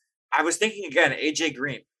 I was thinking again, AJ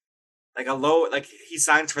Green, like he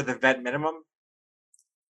signs for the vet minimum.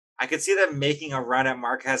 I could see them making a run at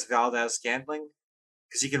Marquez Valdez-Scantling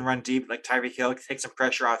because he can run deep like Tyreek Hill, take some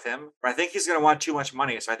pressure off him. But I think he's going to want too much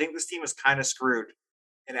money. So I think this team is kind of screwed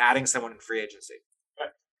in adding someone in free agency.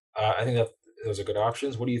 I think that those are good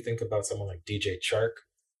options. What do you think about someone like DJ Chark?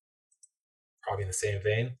 Probably in the same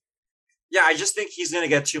vein. Yeah, I just think he's going to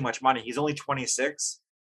get too much money. He's only 26.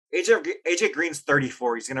 AJ Green's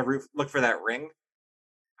 34. He's going to look for that ring.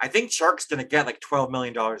 I think Chark's going to get like $12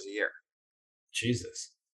 million a year.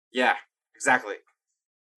 Jesus. Yeah, exactly.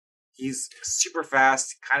 He's super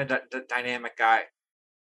fast, kind of dynamic guy.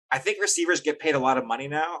 I think receivers get paid a lot of money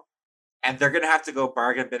now, and they're going to have to go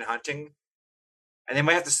bargain bin hunting. And they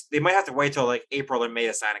might have to wait till like April or May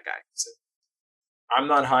to sign a guy. So, I'm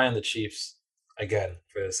not high on the Chiefs again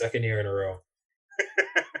for the second year in a row.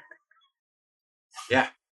 Yeah.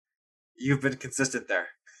 You've been consistent there.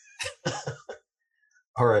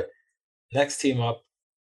 All right. Next team up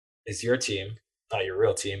is your team. Not your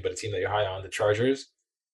real team, but a team that you're high on, the Chargers.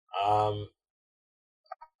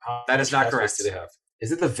 That is not correct. Do they have?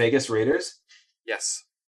 Is it the Vegas Raiders? Yes.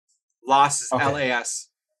 Loss is okay. LAS.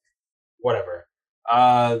 Whatever.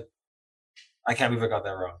 I can't believe I got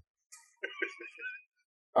that wrong.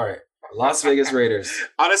 All right. Las Vegas Raiders.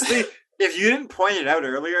 Honestly, if you didn't point it out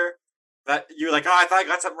earlier, that you're like, oh, I thought I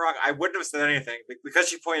got something wrong, I wouldn't have said anything.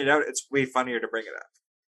 Because you pointed it out, it's way funnier to bring it up.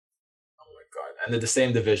 Oh my God. And they're the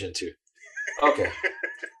same division too. Okay.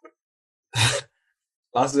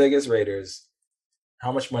 Las Vegas Raiders.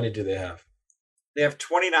 How much money do they have? They have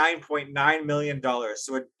 $29.9 million,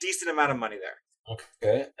 so a decent amount of money there.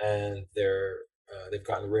 Okay, and they've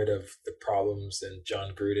gotten rid of the problems and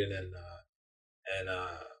John Gruden and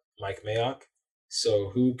Mike Mayock. So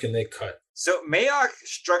who can they cut? So Mayock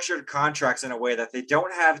structured contracts in a way that they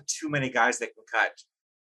don't have too many guys they can cut.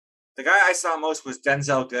 The guy I saw most was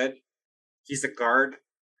Denzel Good. He's a guard.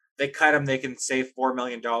 They cut him, they can save $4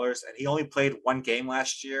 million, and he only played one game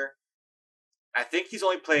last year. I think he's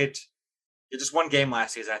only played just one game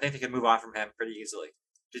last season. I think they can move on from him pretty easily.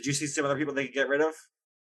 Did you see some other people they could get rid of?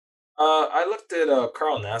 I looked at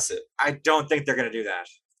Carl Nassib. I don't think they're going to do that.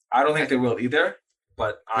 I don't think they will either,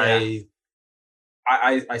 but Yeah.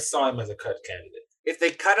 I saw him as a cut candidate. If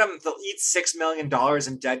they cut him, they'll eat $6 million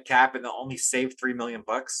in dead cap, and they'll only save $3 million.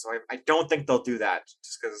 So I don't think they'll do that,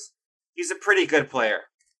 just because he's a pretty good player.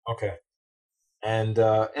 Okay, and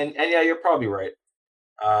yeah, you're probably right.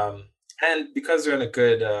 And because they're in a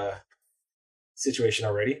good situation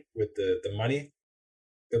already with the money,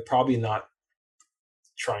 they're probably not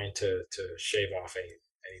trying to shave off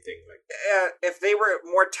anything like. If they were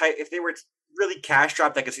more tight, if they were really cash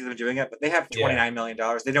strapped, I could see them doing it. But they have $29 million.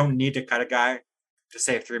 They don't need to cut a guy to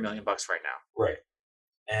save $3 million right now. Right.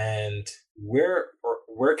 And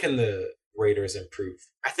where can the Raiders improve?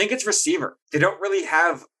 I think it's receiver. They don't really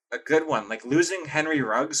have a good one. Like, losing Henry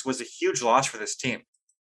Ruggs was a huge loss for this team.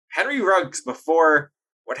 Henry Ruggs, before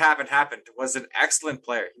what happened, was an excellent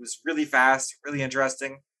player. He was really fast, really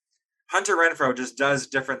interesting. Hunter Renfrow just does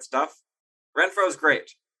different stuff. Renfro's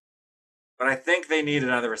great. But I think they need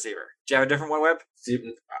another receiver. Do you have a different one, Webb?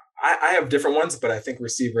 I have different ones, but I think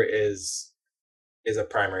receiver is a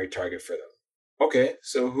primary target for them. Okay,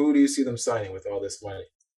 so who do you see them signing with all this money?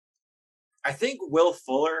 I think Will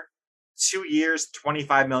Fuller, 2 years,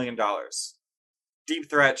 $25 million. Deep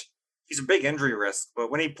threat. He's a big injury risk, but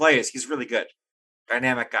when he plays, he's really good.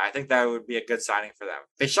 Dynamic guy. I think that would be a good signing for them.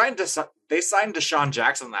 They signed Deshaun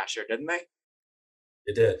Jackson last year, didn't they?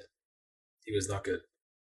 They did. He was not good.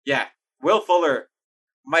 Yeah. Will Fuller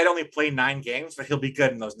might only play 9 games, but he'll be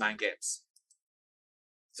good in those 9 games.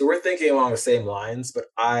 So we're thinking along the same lines, but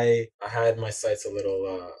I had my sights a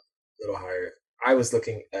little higher. I was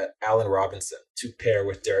looking at Allen Robinson to pair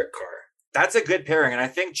with Derek Carr. That's a good pairing, and I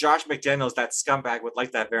think Josh McDaniels, that scumbag, would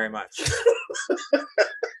like that very much.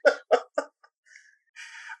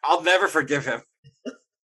 I'll never forgive him.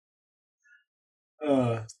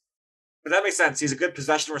 But that makes sense. He's a good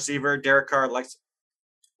possession receiver. Derek Carr likes.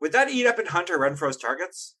 Would that eat up in Hunter Renfrow's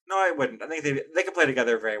targets? No, I wouldn't. I think they could play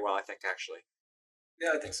together very well, I think, actually.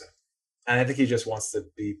 Yeah, I think so. And I think he just wants to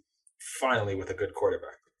be finally with a good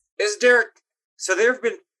quarterback. So there have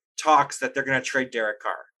been talks that they're going to trade Derek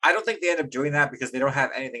Carr. I don't think they end up doing that because they don't have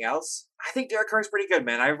anything else. I think Derek Carr is pretty good,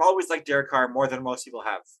 man. I've always liked Derek Carr more than most people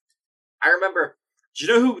have. I remember, do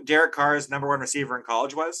you know who Derek Carr's number 1 receiver in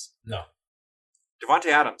college was? No.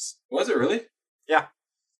 Devontae Adams. Was it really? Yeah.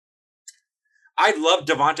 I loved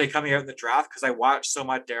Devontae coming out in the draft because I watched so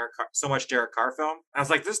much Derek Carr film. I was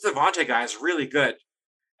like, this Devontae guy is really good.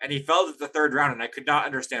 And he fell to the 3rd round, and I could not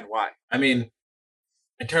understand why. I mean,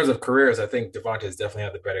 in terms of careers, I think Devontae's definitely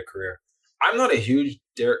had the better career. I'm not a huge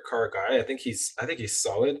Derek Carr guy. I think he's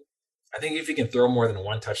solid. I think if he can throw more than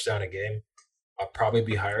 1 touchdown a game, I'll probably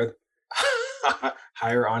be higher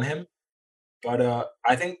on him. But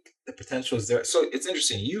I think the potential is there. So it's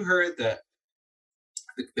interesting. You heard that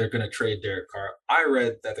they're going to trade Derek Carr. I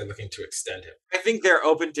read that they're looking to extend him. I think they're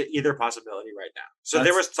open to either possibility right now. So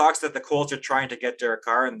there was talks that the Colts are trying to get Derek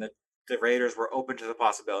Carr, and the Raiders were open to the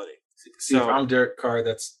possibility. See, if I'm Derek Carr,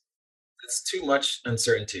 that's too much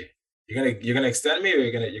uncertainty. You're gonna extend me, or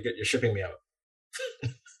you're shipping me out.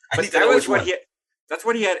 That's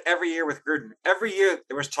what he had every year with Gruden. Every year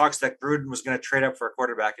there was talks that Gruden was going to trade up for a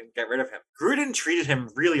quarterback and get rid of him. Gruden treated him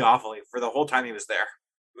really awfully for the whole time he was there.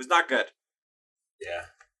 It was not good. Yeah,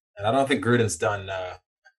 and I don't think Gruden's done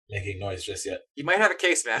making noise just yet. He might have a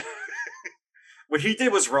case, man. What he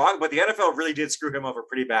did was wrong, but the NFL really did screw him over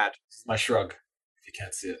pretty bad. It's my shrug, if you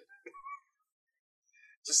can't see it.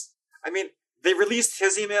 They released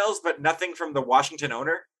his emails, but nothing from the Washington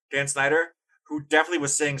owner, Dan Snyder, who definitely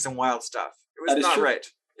was saying some wild stuff. It was not right.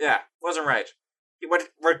 Yeah, it wasn't right.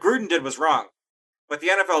 What Gruden did was wrong, but the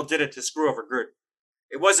NFL did it to screw over Gruden.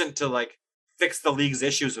 It wasn't to, fix the league's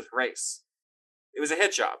issues with race. It was a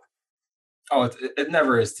hit job. Oh, it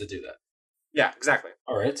never is to do that. Yeah, exactly.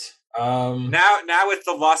 All right. Now it's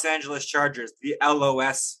the Los Angeles Chargers, the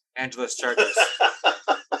LOS Angeles Chargers.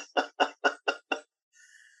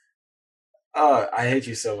 Oh, I hate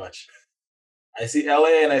you so much. I see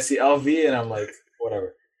LA and I see LV, and I'm like,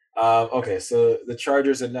 whatever. Okay, so the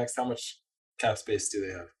Chargers are next. How much cap space do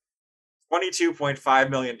they have? $22.5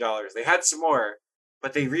 million. They had some more,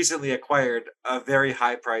 but they recently acquired a very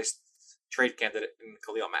high-priced trade candidate in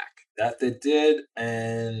Khalil Mack. That they did,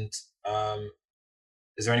 and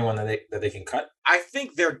is there anyone that they can cut? I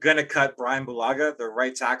think they're gonna cut Brian Bulaga, the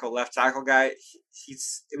right tackle, left tackle guy.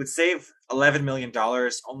 It would save $11 million,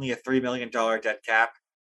 only a $3 million dead cap.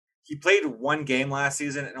 He played 1 game last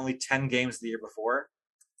season and only 10 games the year before.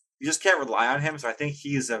 You just can't rely on him, so I think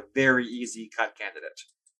he's a very easy cut candidate.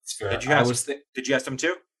 It's fair. Did you have some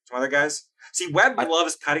too? Some other guys? See, Webb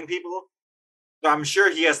loves cutting people, so I'm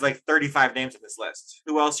sure he has like 35 names on this list.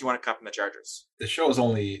 Who else you want to cut from the Chargers? The show is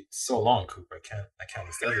only so long, Cooper. I can't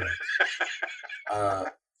list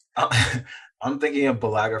everyone. I'm thinking of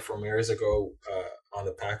Balaga from years ago on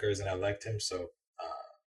the Packers, and I liked him, so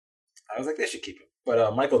I was like, they should keep him.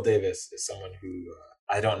 But Michael Davis is someone who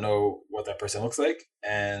I don't know what that person looks like,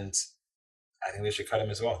 and I think they should cut him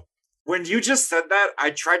as well. When you just said that, I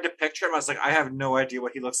tried to picture him. I was like, I have no idea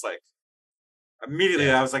what he looks like.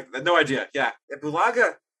 Immediately, I was like, no idea. Yeah. Bulaga,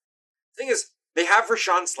 the thing is, they have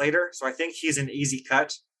Rashawn Slater, so I think he's an easy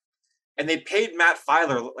cut. And they paid Matt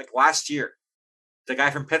Filer like last year, the guy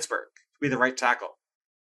from Pittsburgh, to be the right tackle.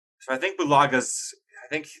 So I think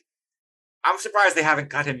I'm surprised they haven't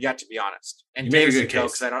cut him yet, to be honest. And you make Davis a good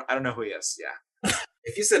case because I don't know who he is. Yeah.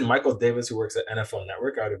 If you said Michael Davis, who works at NFL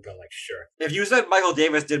Network, I would have been like, sure. If you said Michael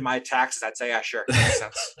Davis did my taxes, I'd say, yeah, sure. That makes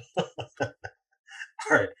sense.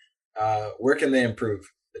 All right. Where can they improve,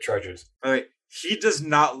 the Chargers? Wait, he does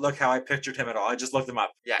not look how I pictured him at all. I just looked him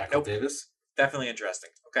up. Yeah, Michael Davis? Definitely interesting.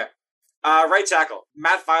 Okay. Right tackle.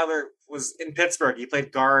 Matt Filer was in Pittsburgh. He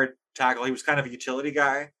played guard tackle. He was kind of a utility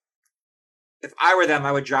guy. If I were them,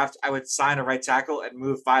 I would sign a right tackle and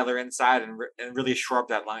move Filer inside and really shore up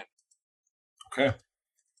that line. Okay.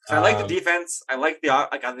 So I like the defense. I like they have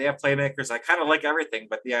playmakers. I kind of like everything,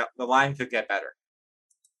 but the line could get better.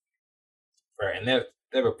 Right, and they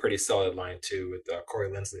have a pretty solid line too with Corey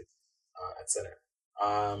Linsley at center.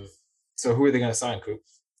 So who are they going to sign, Coop?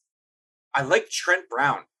 I like Trent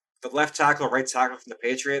Brown, the left tackle, right tackle from the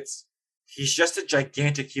Patriots. He's just a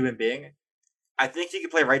gigantic human being. I think he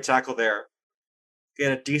could play right tackle there,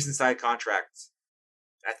 get a decent side contract.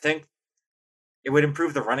 I think it would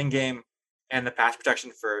improve the running game and the pass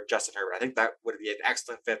protection for Justin Herbert. I think that would be an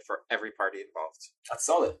excellent fit for every party involved. That's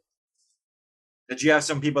solid. Did you have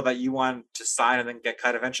some people that you want to sign and then get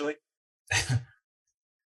cut eventually?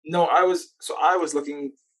 No, I was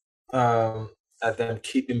looking at them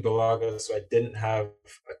keeping Balaga, so I didn't have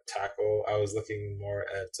a tackle. I was looking more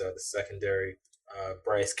at the secondary.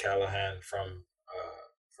 Bryce Callahan from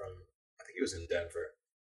I think he was in Denver,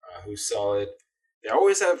 who's solid. They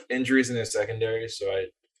always have injuries in their secondary, so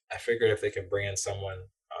I figured if they can bring in someone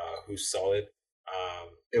who's solid,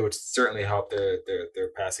 it would certainly help their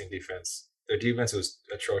passing defense. Their defense was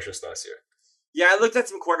atrocious last year. Yeah, I looked at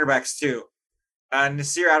some cornerbacks too.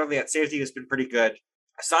 Nasir Adderley at safety has been pretty good.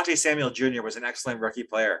 Asante Samuel Jr. was an excellent rookie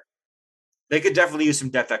player. They could definitely use some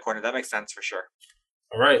depth at corner. That makes sense for sure.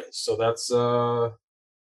 All right, so that's wow,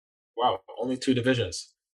 only 2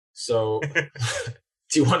 divisions. So,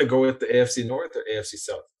 do you want to go with the AFC North or AFC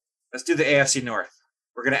South? Let's do the AFC North.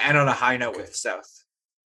 We're going to end on a high note with the South.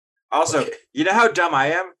 Also, You know how dumb I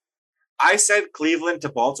am? I said Cleveland to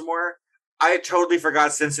Baltimore. I totally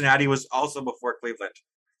forgot Cincinnati was also before Cleveland.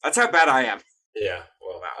 That's how bad I am. Yeah,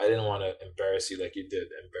 well, I didn't want to embarrass you like you did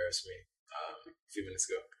embarrass me a few minutes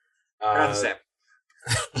ago. Not the same.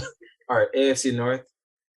 All right, AFC North.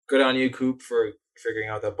 Good on you, Coop, for figuring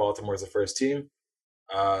out that Baltimore is the first team.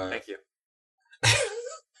 Thank you.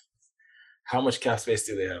 How much cap space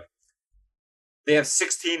do they have? They have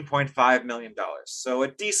 $16.5 million. So a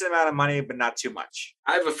decent amount of money, but not too much.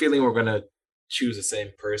 I have a feeling we're going to choose the same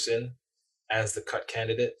person as the cut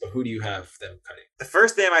candidate, but who do you have them cutting? The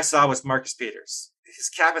first name I saw was Marcus Peters. His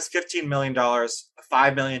cap is $15 million, a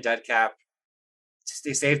 $5 million dead cap.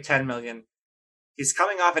 They saved $10 million. He's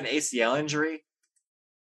coming off an ACL injury.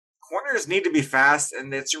 Corners need to be fast,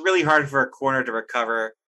 and it's really hard for a corner to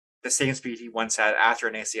recover the same speed he once had after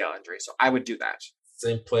an ACL injury. So I would do that.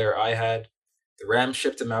 Same player I had. The Rams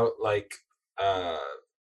shipped him out like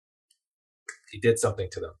he did something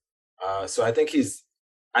to them. So I think he's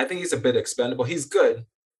a bit expendable. He's good,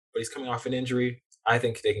 but he's coming off an injury. I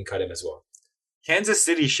think they can cut him as well. Kansas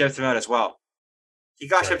City shipped him out as well. He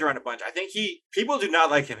got shipped around a bunch. I think people do not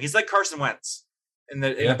like him. He's like Carson Wentz in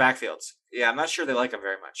the backfield. Yeah, I'm not sure they like him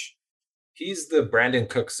very much. He's the Brandon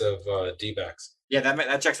Cooks of D-backs. Yeah,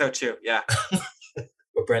 that checks out too. Yeah.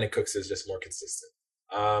 But Brandon Cooks is just more consistent.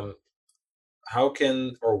 How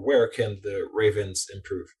can or where can the Ravens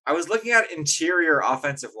improve? I was looking at interior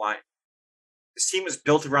offensive line. This team was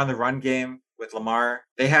built around the run game with Lamar.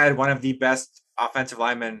 They had one of the best offensive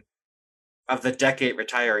linemen of the decade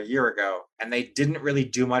retire a year ago, and they didn't really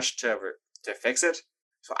do much to fix it.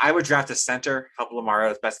 So I would draft a center, help Lamar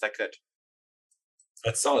out as best I could.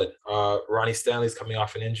 That's solid. Ronnie Stanley's coming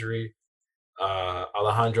off an injury.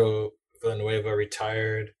 Alejandro Villanueva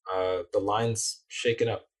retired. The line's shaken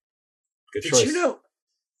up. Good choice. Did you know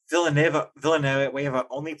Villanueva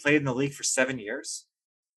only played in the league for 7 years.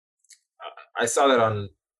 I saw that on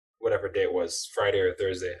whatever day it was, Friday or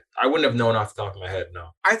Thursday. I wouldn't have known off the top of my head. No.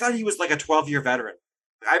 I thought he was like a 12-year veteran.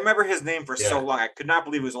 I remember his name for so Yeah. long. I could not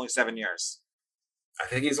believe it was only 7 years. I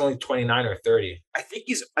think he's only 29 or 30. I think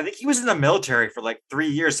he was in the military for like 3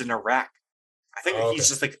 years in Iraq. I think Oh, he's okay.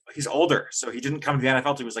 just like he's older, so he didn't come to the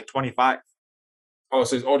NFL until he was like 25. Oh,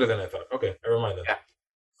 so he's older than I thought. Okay, never mind then. Yeah.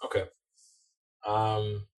 Okay.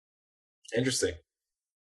 Interesting.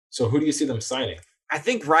 So who do you see them signing? I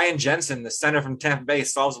think Ryan Jensen, the center from Tampa Bay,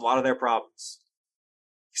 solves a lot of their problems.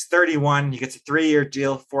 He's 31. He gets a 3-year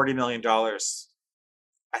deal, $40 million.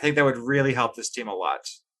 I think that would really help this team a lot.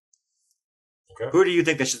 Okay. Who do you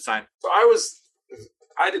think they should sign? So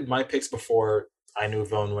I did my picks before I knew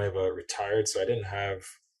Villanueva retired, so I didn't have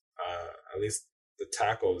at least the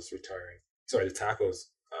tackles retiring. Sorry, the tackles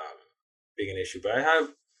being an issue, but I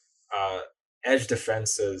have edge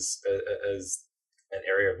defense as an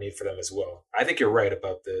area of need for them as well. I think you're right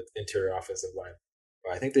about the interior offensive line,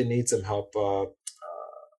 but I think they need some help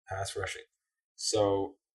pass rushing.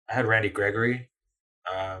 So I had Randy Gregory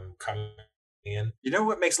coming in. You know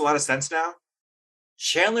what makes a lot of sense now?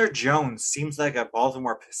 Chandler Jones seems like a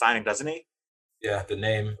Baltimore signing, doesn't he? Yeah, the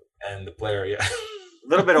name and the player, yeah. A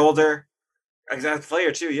little bit older. Exact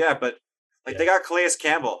player too, yeah, but like they got Calais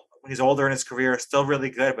Campbell when he's older in his career, still really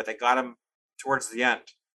good, but they got him towards the end.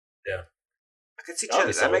 Yeah. I could see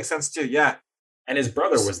that makes sense too, yeah. And his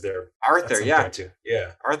brother was there. Arthur, yeah. Too.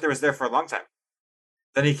 Yeah. Arthur was there for a long time.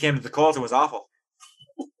 Then he came to the Colts and was awful.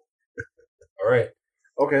 All right.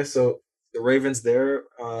 Okay, so the Ravens there,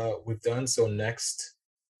 we've done. So next,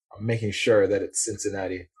 I'm making sure that it's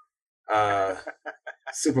Cincinnati.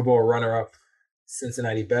 Super Bowl runner-up,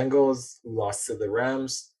 Cincinnati Bengals, who lost to the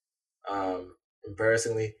Rams.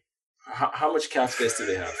 Embarrassingly. How much cap space do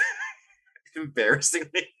they have?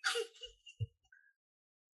 Embarrassingly.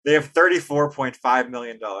 They have $34.5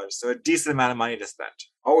 million, so a decent amount of money to spend.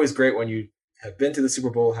 Always great when you have been to the Super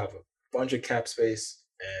Bowl, have a bunch of cap space,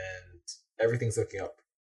 and everything's looking up.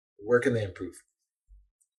 Where can they improve?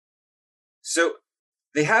 So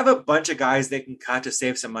they have a bunch of guys they can cut to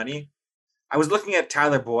save some money. I was looking at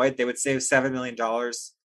Tyler Boyd. They would save $7 million.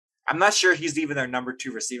 I'm not sure he's even their number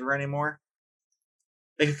 2 receiver anymore.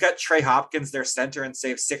 They could cut Trey Hopkins, their center, and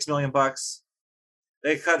save $6 million.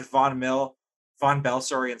 They could cut Von Bell,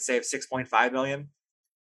 and save $6.5 million.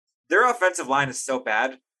 Their offensive line is so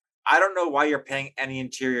bad. I don't know why you're paying any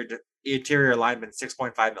interior lineman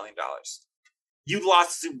 $6.5 million. You lost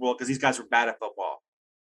the Super Bowl because these guys were bad at football.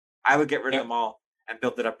 I would get rid of them all and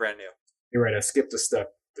build it up brand new. You're right. I skipped a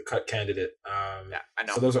step. The cut candidate. Yeah, I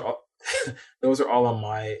know. So those are all. Those are all on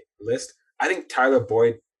my list. I think Tyler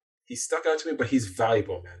Boyd. He stuck out to me, but he's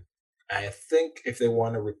valuable, man. I think if they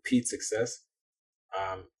want to repeat success,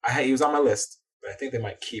 he was on my list, but I think they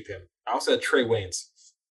might keep him. I also had Trey Waynes,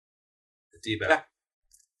 the D-back. Yeah.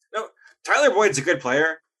 No, Tyler Boyd's a good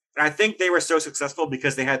player, and I think they were so successful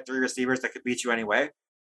because they had 3 receivers that could beat you anyway.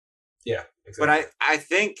 Yeah, exactly. But I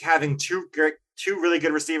think having two really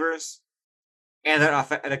good receivers and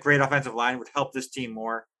a great offensive line would help this team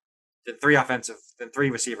more than 3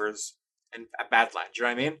 receivers and a bad line. Do you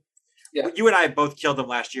know what I mean? Yeah. You and I both killed them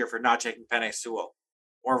last year for not taking Penei Sewell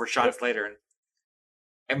or Rashawn Slater,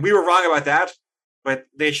 and we were wrong about that. But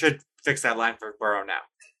they should fix that line for Burrow now.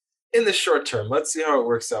 In the short term, let's see how it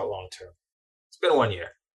works out long term. It's been 1 year.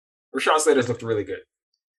 Rashawn Slater's looked really good.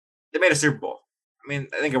 They made a Super Bowl. I mean,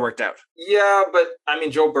 I think it worked out. Yeah, but I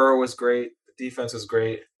mean, Joe Burrow was great. The defense was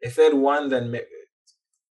great. If they had won, then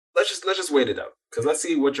let's just wait it out, because let's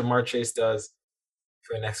see what Jamar Chase does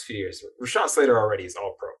for the next few years. Rashawn Slater already is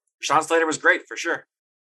all pro. Rashawn Slater was great for sure.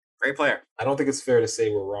 Great player. I don't think it's fair to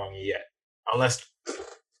say we're wrong yet, unless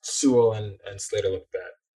Sewell and Slater look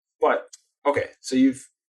bad. But okay, so you've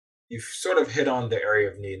sort of hit on the area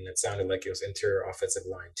of need, and it sounded like it was interior offensive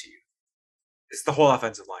line to you. It's the whole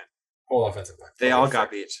offensive line. Whole offensive line. They all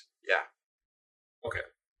got beat. Yeah. Okay.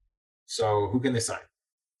 So who can they sign?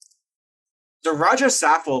 So Roger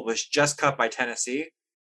Saffold was just cut by Tennessee.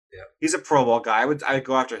 Yeah. He's a Pro Bowl guy. I would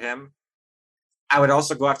go after him. I would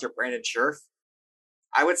also go after Brandon Scherf.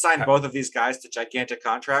 I would sign both of these guys to gigantic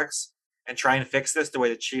contracts and try and fix this the way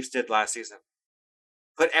the Chiefs did last season.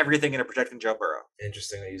 Put everything into protecting Joe Burrow.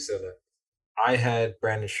 Interesting that you said that. I had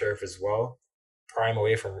Brandon Scherf as well, prime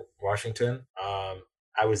away from Washington.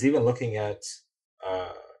 I was even looking at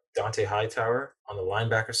Dante Hightower on the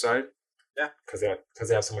linebacker side. Yeah. Because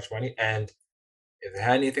they have so much money. And if they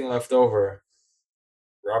had anything left over,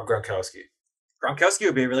 Rob Gronkowski. Gronkowski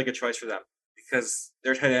would be a really good choice for them because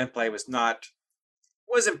their tight end play wasn't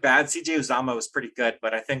bad. CJ Uzama was pretty good,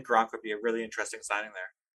 but I think Gronk would be a really interesting signing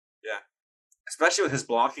there. Yeah. Especially with his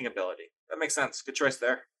blocking ability. That makes sense. Good choice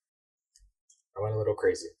there. I went a little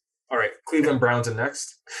crazy. All right, Cleveland Browns are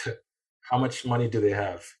next. How much money do they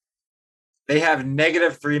have? They have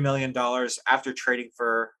negative $3 million after trading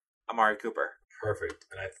for Amari Cooper. Perfect.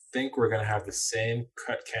 And I think we're going to have the same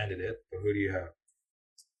cut candidate, but who do you have?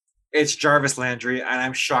 It's Jarvis Landry, and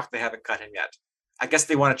I'm shocked they haven't cut him yet. I guess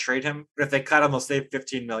they want to trade him, but if they cut him, they'll save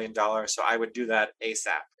 $15 million, so I would do that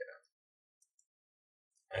ASAP.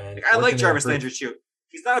 Yeah. And I like Jarvis Landry too.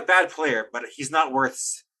 He's not a bad player, but he's not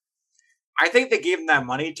worth... I think they gave him that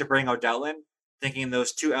money to bring Odell in, thinking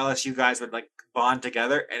those two LSU guys would like bond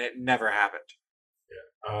together, and it never happened.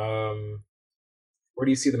 Yeah. Where do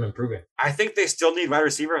you see them improving? I think they still need wide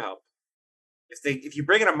receiver help. If you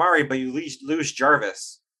bring in Amari, but you lose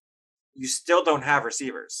Jarvis, you still don't have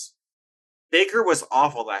receivers. Baker was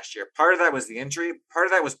awful last year. Part of that was the injury. Part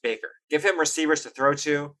of that was Baker. Give him receivers to throw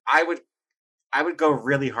to. I would go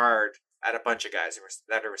really hard at a bunch of guys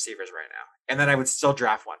that are receivers right now, and then I would still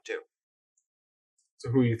draft one too. So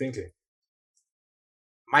who are you thinking?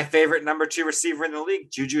 My favorite number 2 receiver in the league,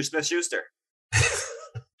 Juju Smith-Schuster.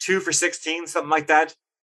 2 for 16, something like that.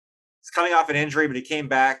 He's coming off an injury, but he came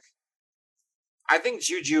back. I think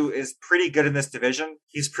Juju is pretty good in this division.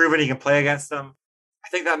 He's proven he can play against them. I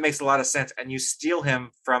think that makes a lot of sense, and you steal him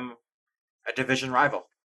from a division rival.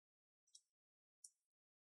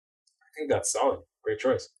 I think that's solid. Great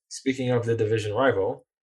choice. Speaking of the division rival,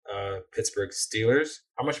 Pittsburgh Steelers.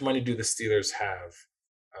 How much money do the Steelers have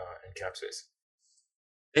in cap space?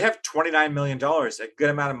 They have $29 million, a good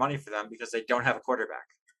amount of money for them because they don't have a quarterback.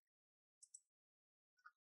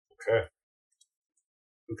 Okay.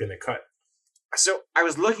 Who can they cut? So I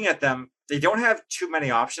was looking at them. They don't have too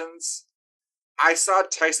many options. I saw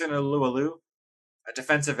Tyson Alualu, a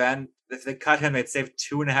defensive end. If they cut him, they'd save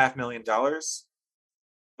 $2.5 million.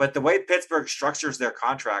 But the way Pittsburgh structures their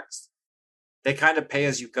contracts, they kind of pay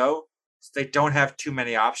as you go. So they don't have too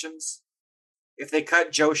many options. If they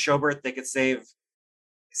cut Joe Schobert, they could save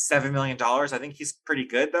 $7 million. I think he's pretty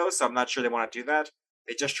good, though, so I'm not sure they want to do that.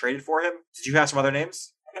 They just traded for him. Did you have some other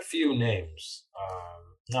names? A few names.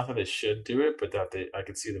 Not that they should do it, but that I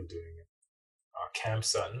could see them doing it. Cam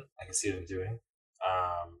Sutton, I can see them doing.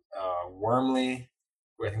 Wormley,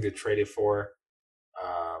 who I think they traded for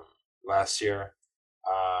last year.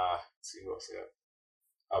 Let's see who else they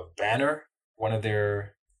got. Banner, one of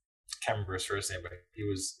their, I can't remember his first name, but he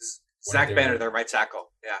was Zach Banner, their right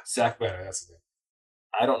tackle. Yeah, Zach Banner, that's his name.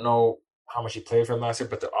 I don't know how much he played for them last year,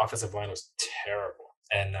 but the offensive line was terrible.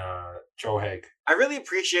 And Joe Haig. I really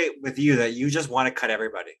appreciate with you that you just want to cut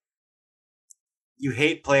everybody. You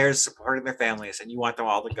hate players supporting their families, and you want them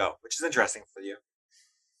all to go, which is interesting for you.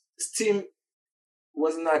 This team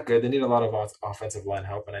wasn't that good. They need a lot of offensive line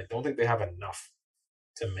help, and I don't think they have enough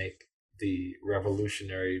to make the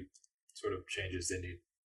revolutionary sort of changes they need.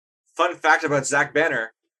 Fun fact about Zach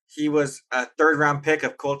Banner, he was a third-round pick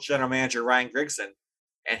of Colts general manager Ryan Grigson,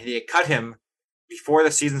 and he had cut him before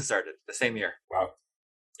the season started, the same year. Wow.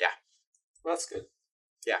 Yeah. Well, that's good.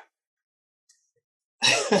 Yeah.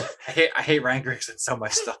 I hate Ryan Grigson so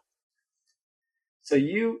much, though. So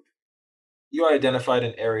you identified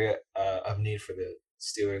an area of need for the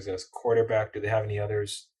Steelers as quarterback. Do they have any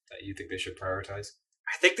others that you think they should prioritize?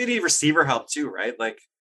 I think they need receiver help too, right? Like,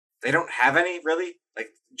 they don't have any, really. Like,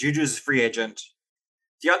 Juju's a free agent.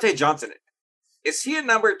 Deontay Johnson, is he a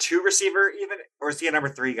number 2 receiver even, or is he a number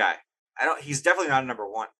 3 guy? He's definitely not a number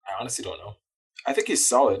 1. I honestly don't know. I think he's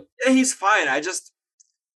solid. Yeah, he's fine.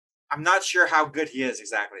 I'm not sure how good he is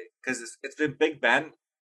exactly, because it's been Big Ben,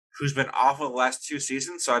 who's been awful the last 2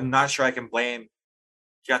 seasons, so I'm not sure I can blame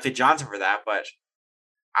Deontay Johnson for that, but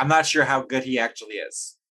I'm not sure how good he actually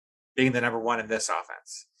is, being the number 1 in this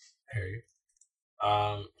offense.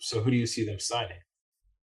 So who do you see them signing?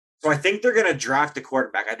 So I think they're going to draft a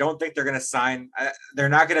quarterback. I don't think they're going to sign. They're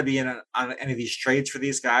not going to be on any of these trades for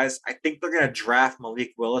these guys. I think they're going to draft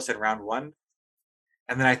Malik Willis in round 1.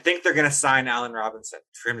 And then I think they're going to sign Allen Robinson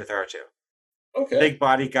for him to throw to. Okay. Big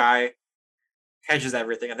body guy, hedges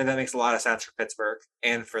everything. I think that makes a lot of sense for Pittsburgh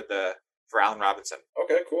and for Allen Robinson.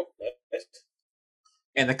 Okay, cool. Nice.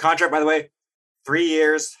 And the contract, by the way, 3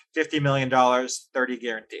 years, $50 million, 30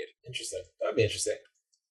 guaranteed. Interesting. That'd be interesting.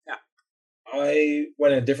 Yeah. I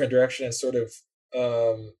went in a different direction and sort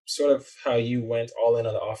of how you went all in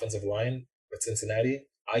on the offensive line with Cincinnati.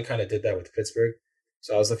 I kind of did that with Pittsburgh.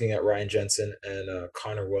 So I was looking at Ryan Jensen and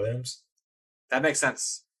Connor Williams. That makes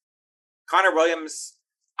sense. Connor Williams,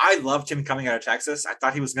 I loved him coming out of Texas. I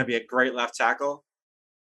thought he was going to be a great left tackle.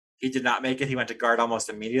 He did not make it. He went to guard almost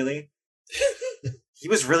immediately. He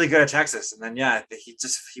was really good at Texas, and then he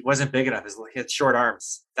wasn't big enough. He had short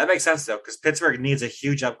arms. That makes sense though, because Pittsburgh needs a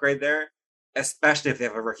huge upgrade there, especially if they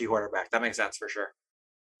have a rookie quarterback. That makes sense for sure.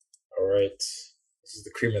 All right. This is the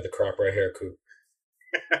cream of the crop right here, Coop.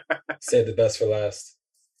 Save the best for last.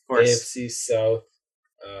 Of course. AFC South.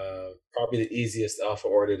 Probably the easiest alpha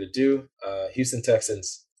order to do. Houston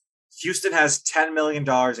Texans. Houston has $10 million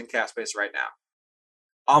in cap space right now.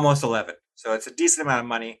 Almost 11. So it's a decent amount of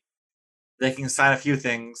money. They can sign a few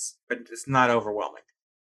things, but it's not overwhelming.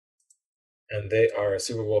 And they are a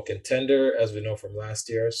Super Bowl contender, as we know from last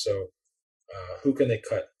year. So who can they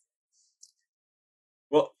cut?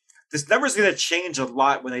 Well, this number is going to change a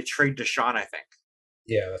lot when they trade Deshaun, I think.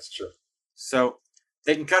 Yeah, that's true. So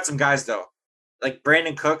they can cut some guys, though. Like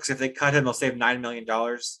Brandon Cooks, if they cut him, they'll save $9 million.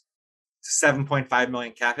 $7.5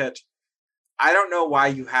 million cap hit. I don't know why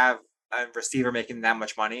you have a receiver making that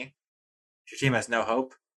much money. Your team has no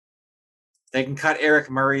hope. They can cut Eric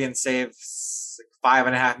Murray and save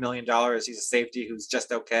 $5.5 million. He's a safety who's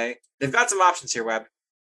just okay. They've got some options here, Webb.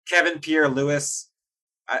 Kevin Pierre-Louis,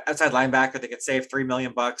 outside linebacker, they could save $3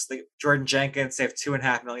 million. Jordan Jenkins saved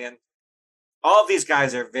 $2.5 million. All of these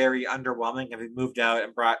guys are very underwhelming and we moved out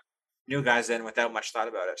and brought new guys in without much thought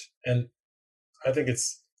about it. And I think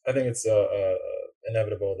it's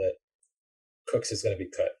inevitable that Cooks is going to be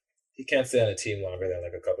cut. He can't stay on a team longer than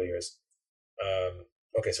like a couple of years.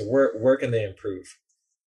 Okay, so where can they improve?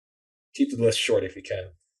 Keep the list short if you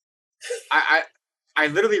can. I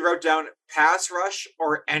literally wrote down pass rush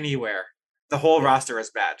or anywhere. The whole roster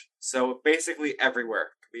is bad. So basically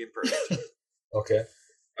everywhere can be improved. Okay.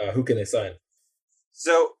 Who can they sign?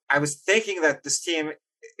 So I was thinking that this team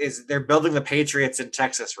they're building the Patriots in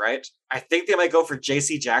Texas, right? I think they might go for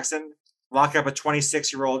J.C. Jackson, lock up a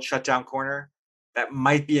 26-year-old shutdown corner. That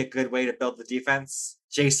might be a good way to build the defense.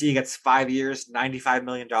 JC gets 5 years, $95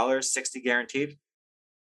 million, $60 guaranteed.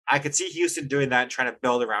 I could see Houston doing that and trying to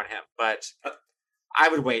build around him, but I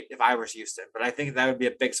would wait if I was Houston. But I think that would be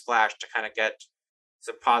a big splash to kind of get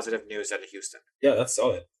some positive news out of Houston. Yeah, that's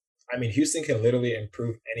solid. I mean, Houston can literally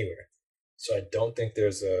improve anywhere. So I don't think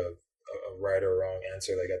there's a right or wrong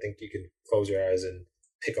answer. Like, I think you can close your eyes and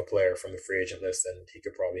pick a player from the free agent list and he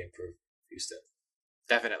could probably improve Houston.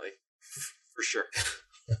 Definitely. For sure.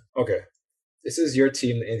 Okay. This is your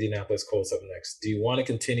team, the Indianapolis Colts, up next. Do you want to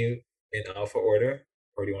continue in alpha order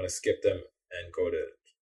or do you want to skip them and go to...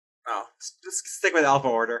 Oh, just stick with alpha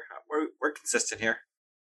order. We're consistent here.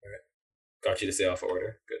 All right. Got you to say alpha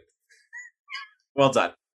order. Good. Well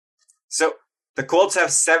done. So the Colts have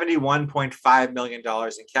 $71.5 million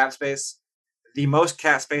in cap space, the most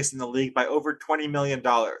cap space in the league by over $20 million.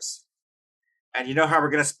 And you know how we're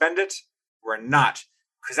going to spend it? We're not,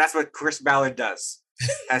 because that's what Chris Ballard does.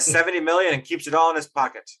 Has $70 million and keeps it all in his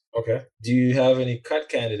pocket. Okay. Do you have any cut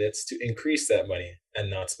candidates to increase that money and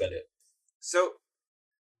not spend it? So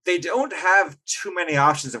they don't have too many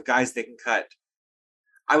options of guys they can cut.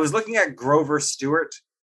 I was looking at Grover Stewart.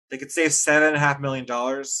 They could save $7.5 million.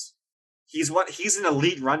 He's an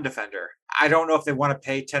elite run defender. I don't know if they want to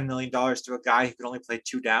pay $10 million to a guy who can only play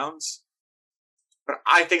 2 downs, but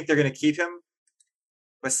I think they're going to keep him.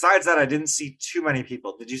 Besides that, I didn't see too many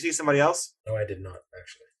people. Did you see somebody else? No, I did not,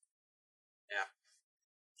 actually. Yeah.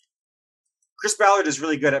 Chris Ballard is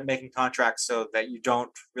really good at making contracts so that you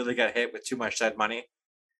don't really get hit with too much dead money,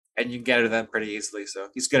 and you can get it to them pretty easily, so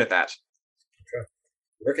he's good at that. Okay.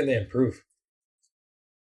 Where can they improve?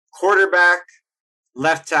 Quarterback,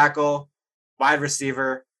 left tackle, wide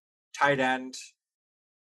receiver, tight end,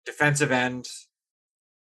 defensive end,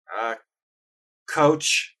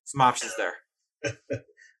 coach. Some options there.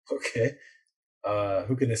 Okay.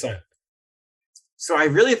 Who can they sign? So I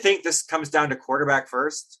really think this comes down to quarterback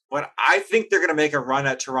first, but I think they're going to make a run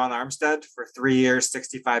at Teron Armstead for 3 years,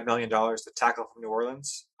 $65 million to tackle from New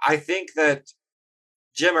Orleans. I think that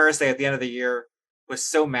Jim Irsay at the end of the year was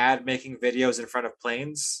so mad making videos in front of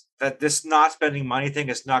planes that this not spending money thing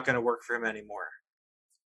is not going to work for him anymore.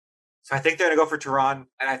 So I think they're going to go for Teron,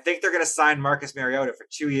 and I think they're going to sign Marcus Mariota for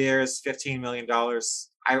 2 years, $15 million.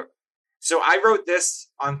 So I wrote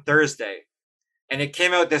this on Thursday, and it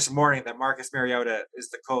came out this morning that Marcus Mariota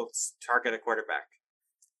is the Colts' targeted quarterback.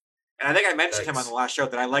 And I think I mentioned him on the last show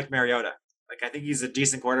that I like Mariota. Like, I think he's a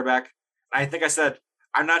decent quarterback. And I think I said,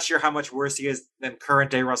 I'm not sure how much worse he is than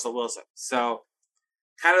current day Russell Wilson. So,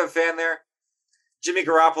 kind of a fan there. Jimmy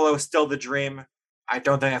Garoppolo is still the dream. I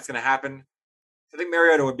don't think that's going to happen. I think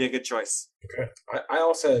Mariota would be a good choice. Okay. I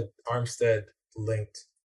also had Armstead linked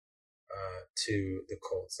to the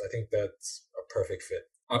Colts. I think that's a perfect fit.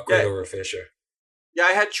 Upgrade over Fisher. Yeah,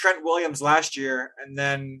 I had Trent Williams last year, and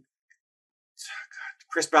then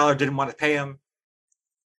Chris Ballard didn't want to pay him.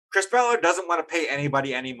 Chris Ballard doesn't want to pay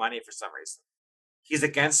anybody any money for some reason. He's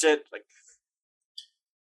against it,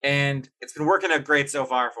 and it's been working out great so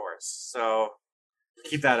far for us. So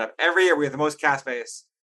keep that up. Every year we have the most cap space,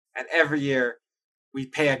 and every year we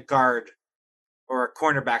pay a guard or a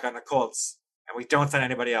cornerback on the Colts, and we don't sign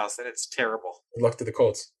anybody else, and it's terrible. Good luck to the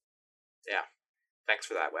Colts. Yeah. Thanks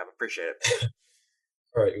for that, Webb. Appreciate it.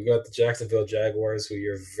 All right, we got the Jacksonville Jaguars, who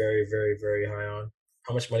you're very, very, very high on.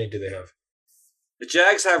 How much money do they have? The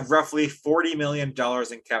Jags have roughly $40 million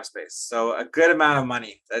in cap space, so a good amount of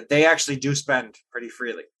money that they actually do spend pretty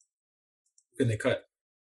freely. Who can they cut?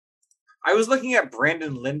 I was looking at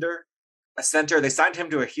Brandon Linder, a center. They signed him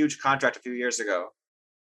to a huge contract a few years ago,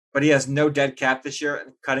 but he has no dead cap this year,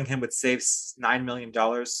 and cutting him would save $9 million.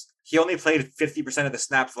 He only played 50% of the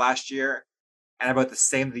snaps last year and about the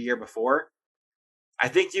same the year before. I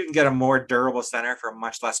think you can get a more durable center for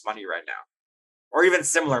much less money right now, or even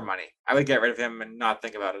similar money. I would get rid of him and not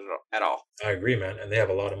think about it at all. I agree, man. And they have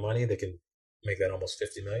a lot of money. They can make that almost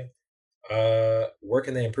 $50 million. Where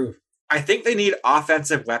can they improve? I think they need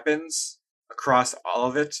offensive weapons across all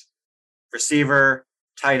of it. Receiver,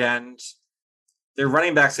 tight end. Their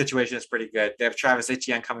running back situation is pretty good. They have Travis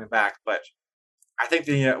Etienne coming back, but I think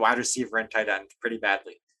they need a wide receiver and tight end pretty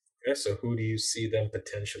badly. Okay, so who do you see them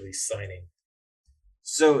potentially signing?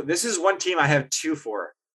 So this is one team I have two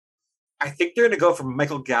for. I think they're going to go for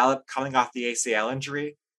Michael Gallup coming off the ACL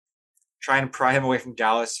injury, try and pry him away from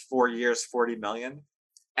Dallas, 4 years, $40 million.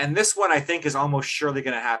 And this one I think is almost surely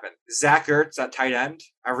going to happen. Zach Ertz at tight end,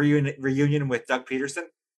 a reunion with Doug Peterson.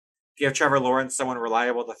 Give Trevor Lawrence someone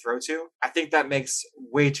reliable to throw to. I think that makes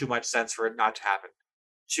way too much sense for it not to happen.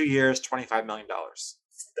 2 years, $25 million.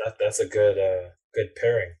 That's a good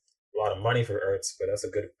pairing. A lot of money for Ertz, but that's a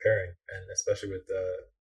good pairing, and especially with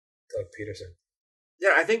Doug Peterson.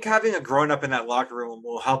 Yeah, I think having a grown-up in that locker room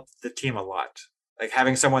will help the team a lot. Like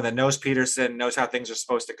having someone that knows Peterson, knows how things are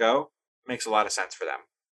supposed to go, makes a lot of sense for them.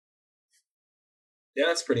 Yeah,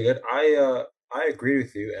 that's pretty good. I agree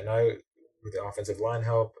with you, and with the offensive line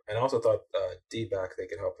help, and I also thought D-back they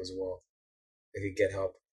could help as well. They could get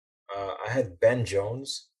help. I had Ben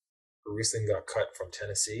Jones, who recently got cut from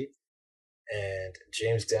Tennessee, and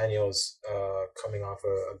James Daniels coming off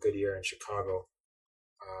a good year in Chicago.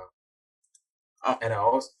 And I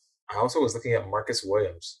also was looking at Marcus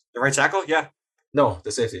Williams. The right tackle? Yeah. No,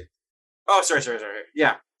 the safety. Oh, sorry.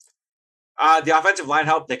 Yeah. The offensive line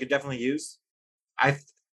help they could definitely use. I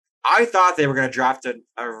thought they were going to draft a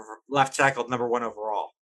left tackle number 1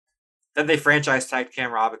 overall. Then they franchise tagged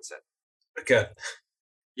Cam Robinson. Again.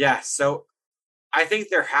 Yeah, so I think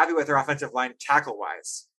they're happy with their offensive line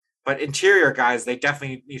tackle-wise. But interior guys, they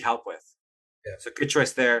definitely need help with. Yeah. So good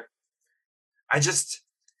choice there.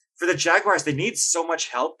 For the Jaguars, they need so much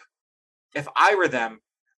help. If I were them,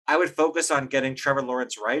 I would focus on getting Trevor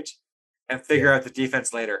Lawrence right and figure out the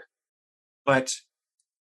defense later. But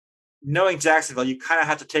knowing Jacksonville, you kind of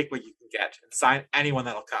have to take what you can get and sign anyone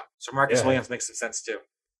that'll come. So Marcus Williams makes some sense too.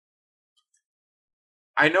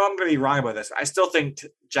 I know I'm going to be wrong about this. I still think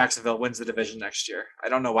Jacksonville wins the division next year. I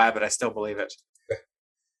don't know why, but I still believe it.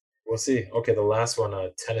 We'll see. Okay, the last one,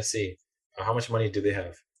 Tennessee. How much money do they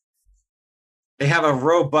have? They have a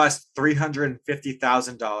robust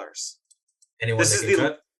 $350,000. Anyone they can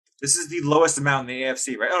cut? This is the lowest amount in the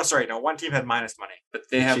AFC, right? Oh, sorry, no. One team had minus money, but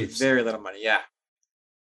they have Chiefs. Very little money. Yeah,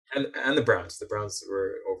 and the Browns. The Browns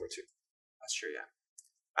were over too. That's true.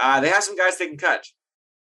 Yeah, they have some guys they can cut.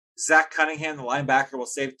 Zach Cunningham, the linebacker, will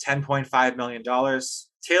save $10.5 million.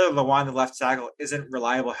 Taylor Lewan, the left tackle, isn't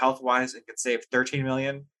reliable health-wise and could save $13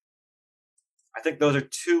 million. I think those are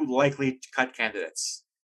two likely cut candidates.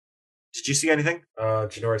 Did you see anything?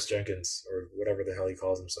 Janoris Jenkins, or whatever the hell he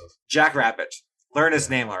calls himself. Jack Rabbit. Learn his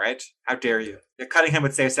name, all right? How dare you? Yeah. Cutting him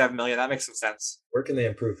would save $7 million. That makes some sense. Where can they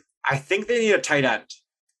improve? I think they need a tight end.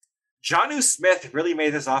 Jonnu Smith really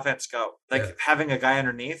made this offense go. Having a guy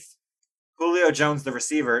underneath. Julio Jones, the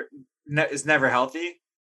receiver, is never healthy.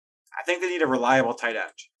 I think they need a reliable tight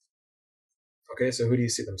end. Okay, so who do you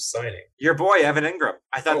see them signing? Your boy, Evan Ingram.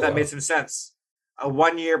 I thought that made some sense. A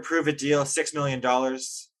 1-year prove-it deal, $6 million.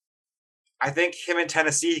 I think him in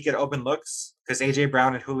Tennessee, he could open looks because A.J.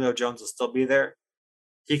 Brown and Julio Jones will still be there.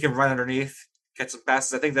 He can run underneath, get some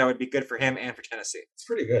passes. I think that would be good for him and for Tennessee. It's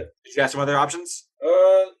pretty good. Did you have some other options?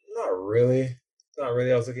 Not really. I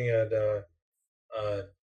was looking at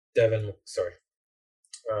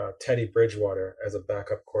Teddy Bridgewater as a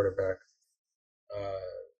backup quarterback.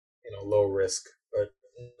 Low risk, but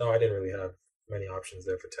no, I didn't really have many options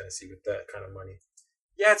there for Tennessee with that kind of money.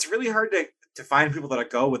 Yeah, it's really hard to find people that'll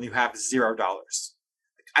go when you have $0.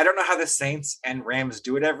 I don't know how the Saints and Rams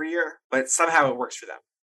do it every year, but somehow it works for them.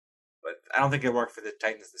 But I don't think it worked for the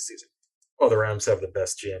Titans this season. Well, the Rams have the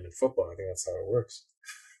best GM in football. I think that's how it works.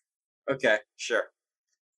 Okay, sure.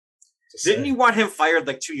 Just Didn't saying. you want him fired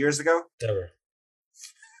like 2 years ago? Never.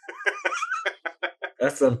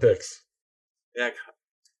 That's them picks. Yeah, it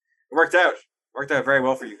worked out. Worked out very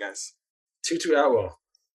well for you guys. Tutu Atwell.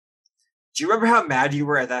 Do you remember how mad you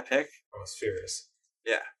were at that pick? I was furious.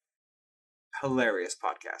 Yeah. Hilarious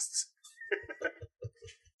podcasts.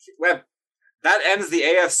 Web, that ends the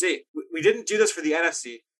AFC. We didn't do this for the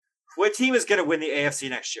NFC. What team is going to win the AFC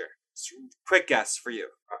next year? Quick guess for you.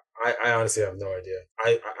 I honestly have no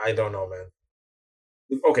idea. I don't know,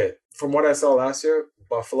 man. Okay, from what I saw last year,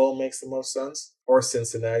 Buffalo makes the most sense, or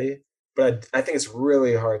Cincinnati. But I think it's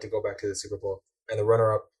really hard to go back to the Super Bowl. And the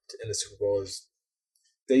runner-up in the Super Bowl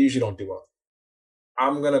they usually don't do well.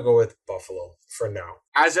 I'm going to go with Buffalo for now.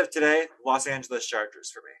 As of today, Los Angeles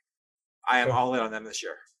Chargers for me. I am all in on them this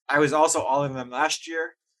year. I was also all in on them last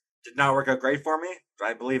year. Did not work out great for me, but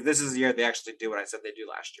I believe this is the year they actually do what I said they do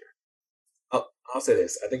last year. I'll say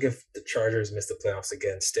this. I think if the Chargers miss the playoffs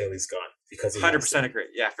again, Staley's gone. Because 100% agree.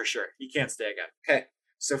 Yeah, for sure. He can't stay again. Okay.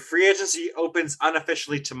 So free agency opens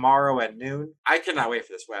unofficially tomorrow at noon. I cannot wait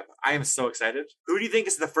for this, Web. I am so excited. Who do you think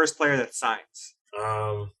is the first player that signs?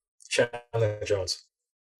 Chandler Jones.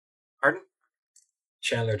 Pardon?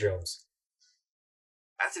 Chandler Jones.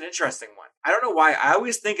 That's an interesting one. I don't know why. I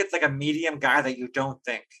always think it's like a medium guy that you don't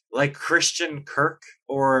think. Like Christian Kirk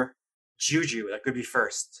or Juju. That could be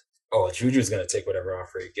first. Oh, Juju's going to take whatever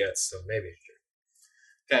offer he gets, so maybe.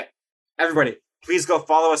 Okay. Everybody, please go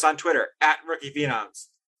follow us on Twitter @RookiePhenoms.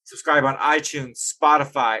 Subscribe on iTunes,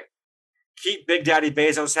 Spotify. Keep Big Daddy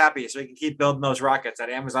Bezos happy so he can keep building those rockets at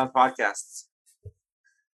Amazon Podcasts.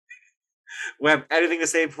 Web, anything to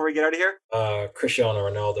say before we get out of here? Cristiano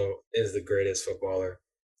Ronaldo is the greatest footballer.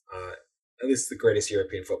 At least the greatest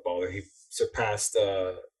European footballer. He surpassed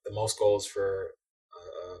the most goals for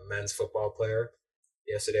a men's football player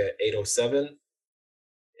yesterday at 807.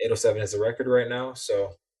 807 is the record right now,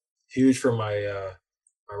 so huge for my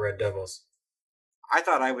Red Devils. I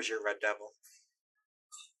thought I was your Red Devil.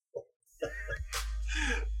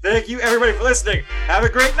 Thank you, everybody, for listening. Have a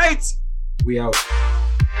great night. We out.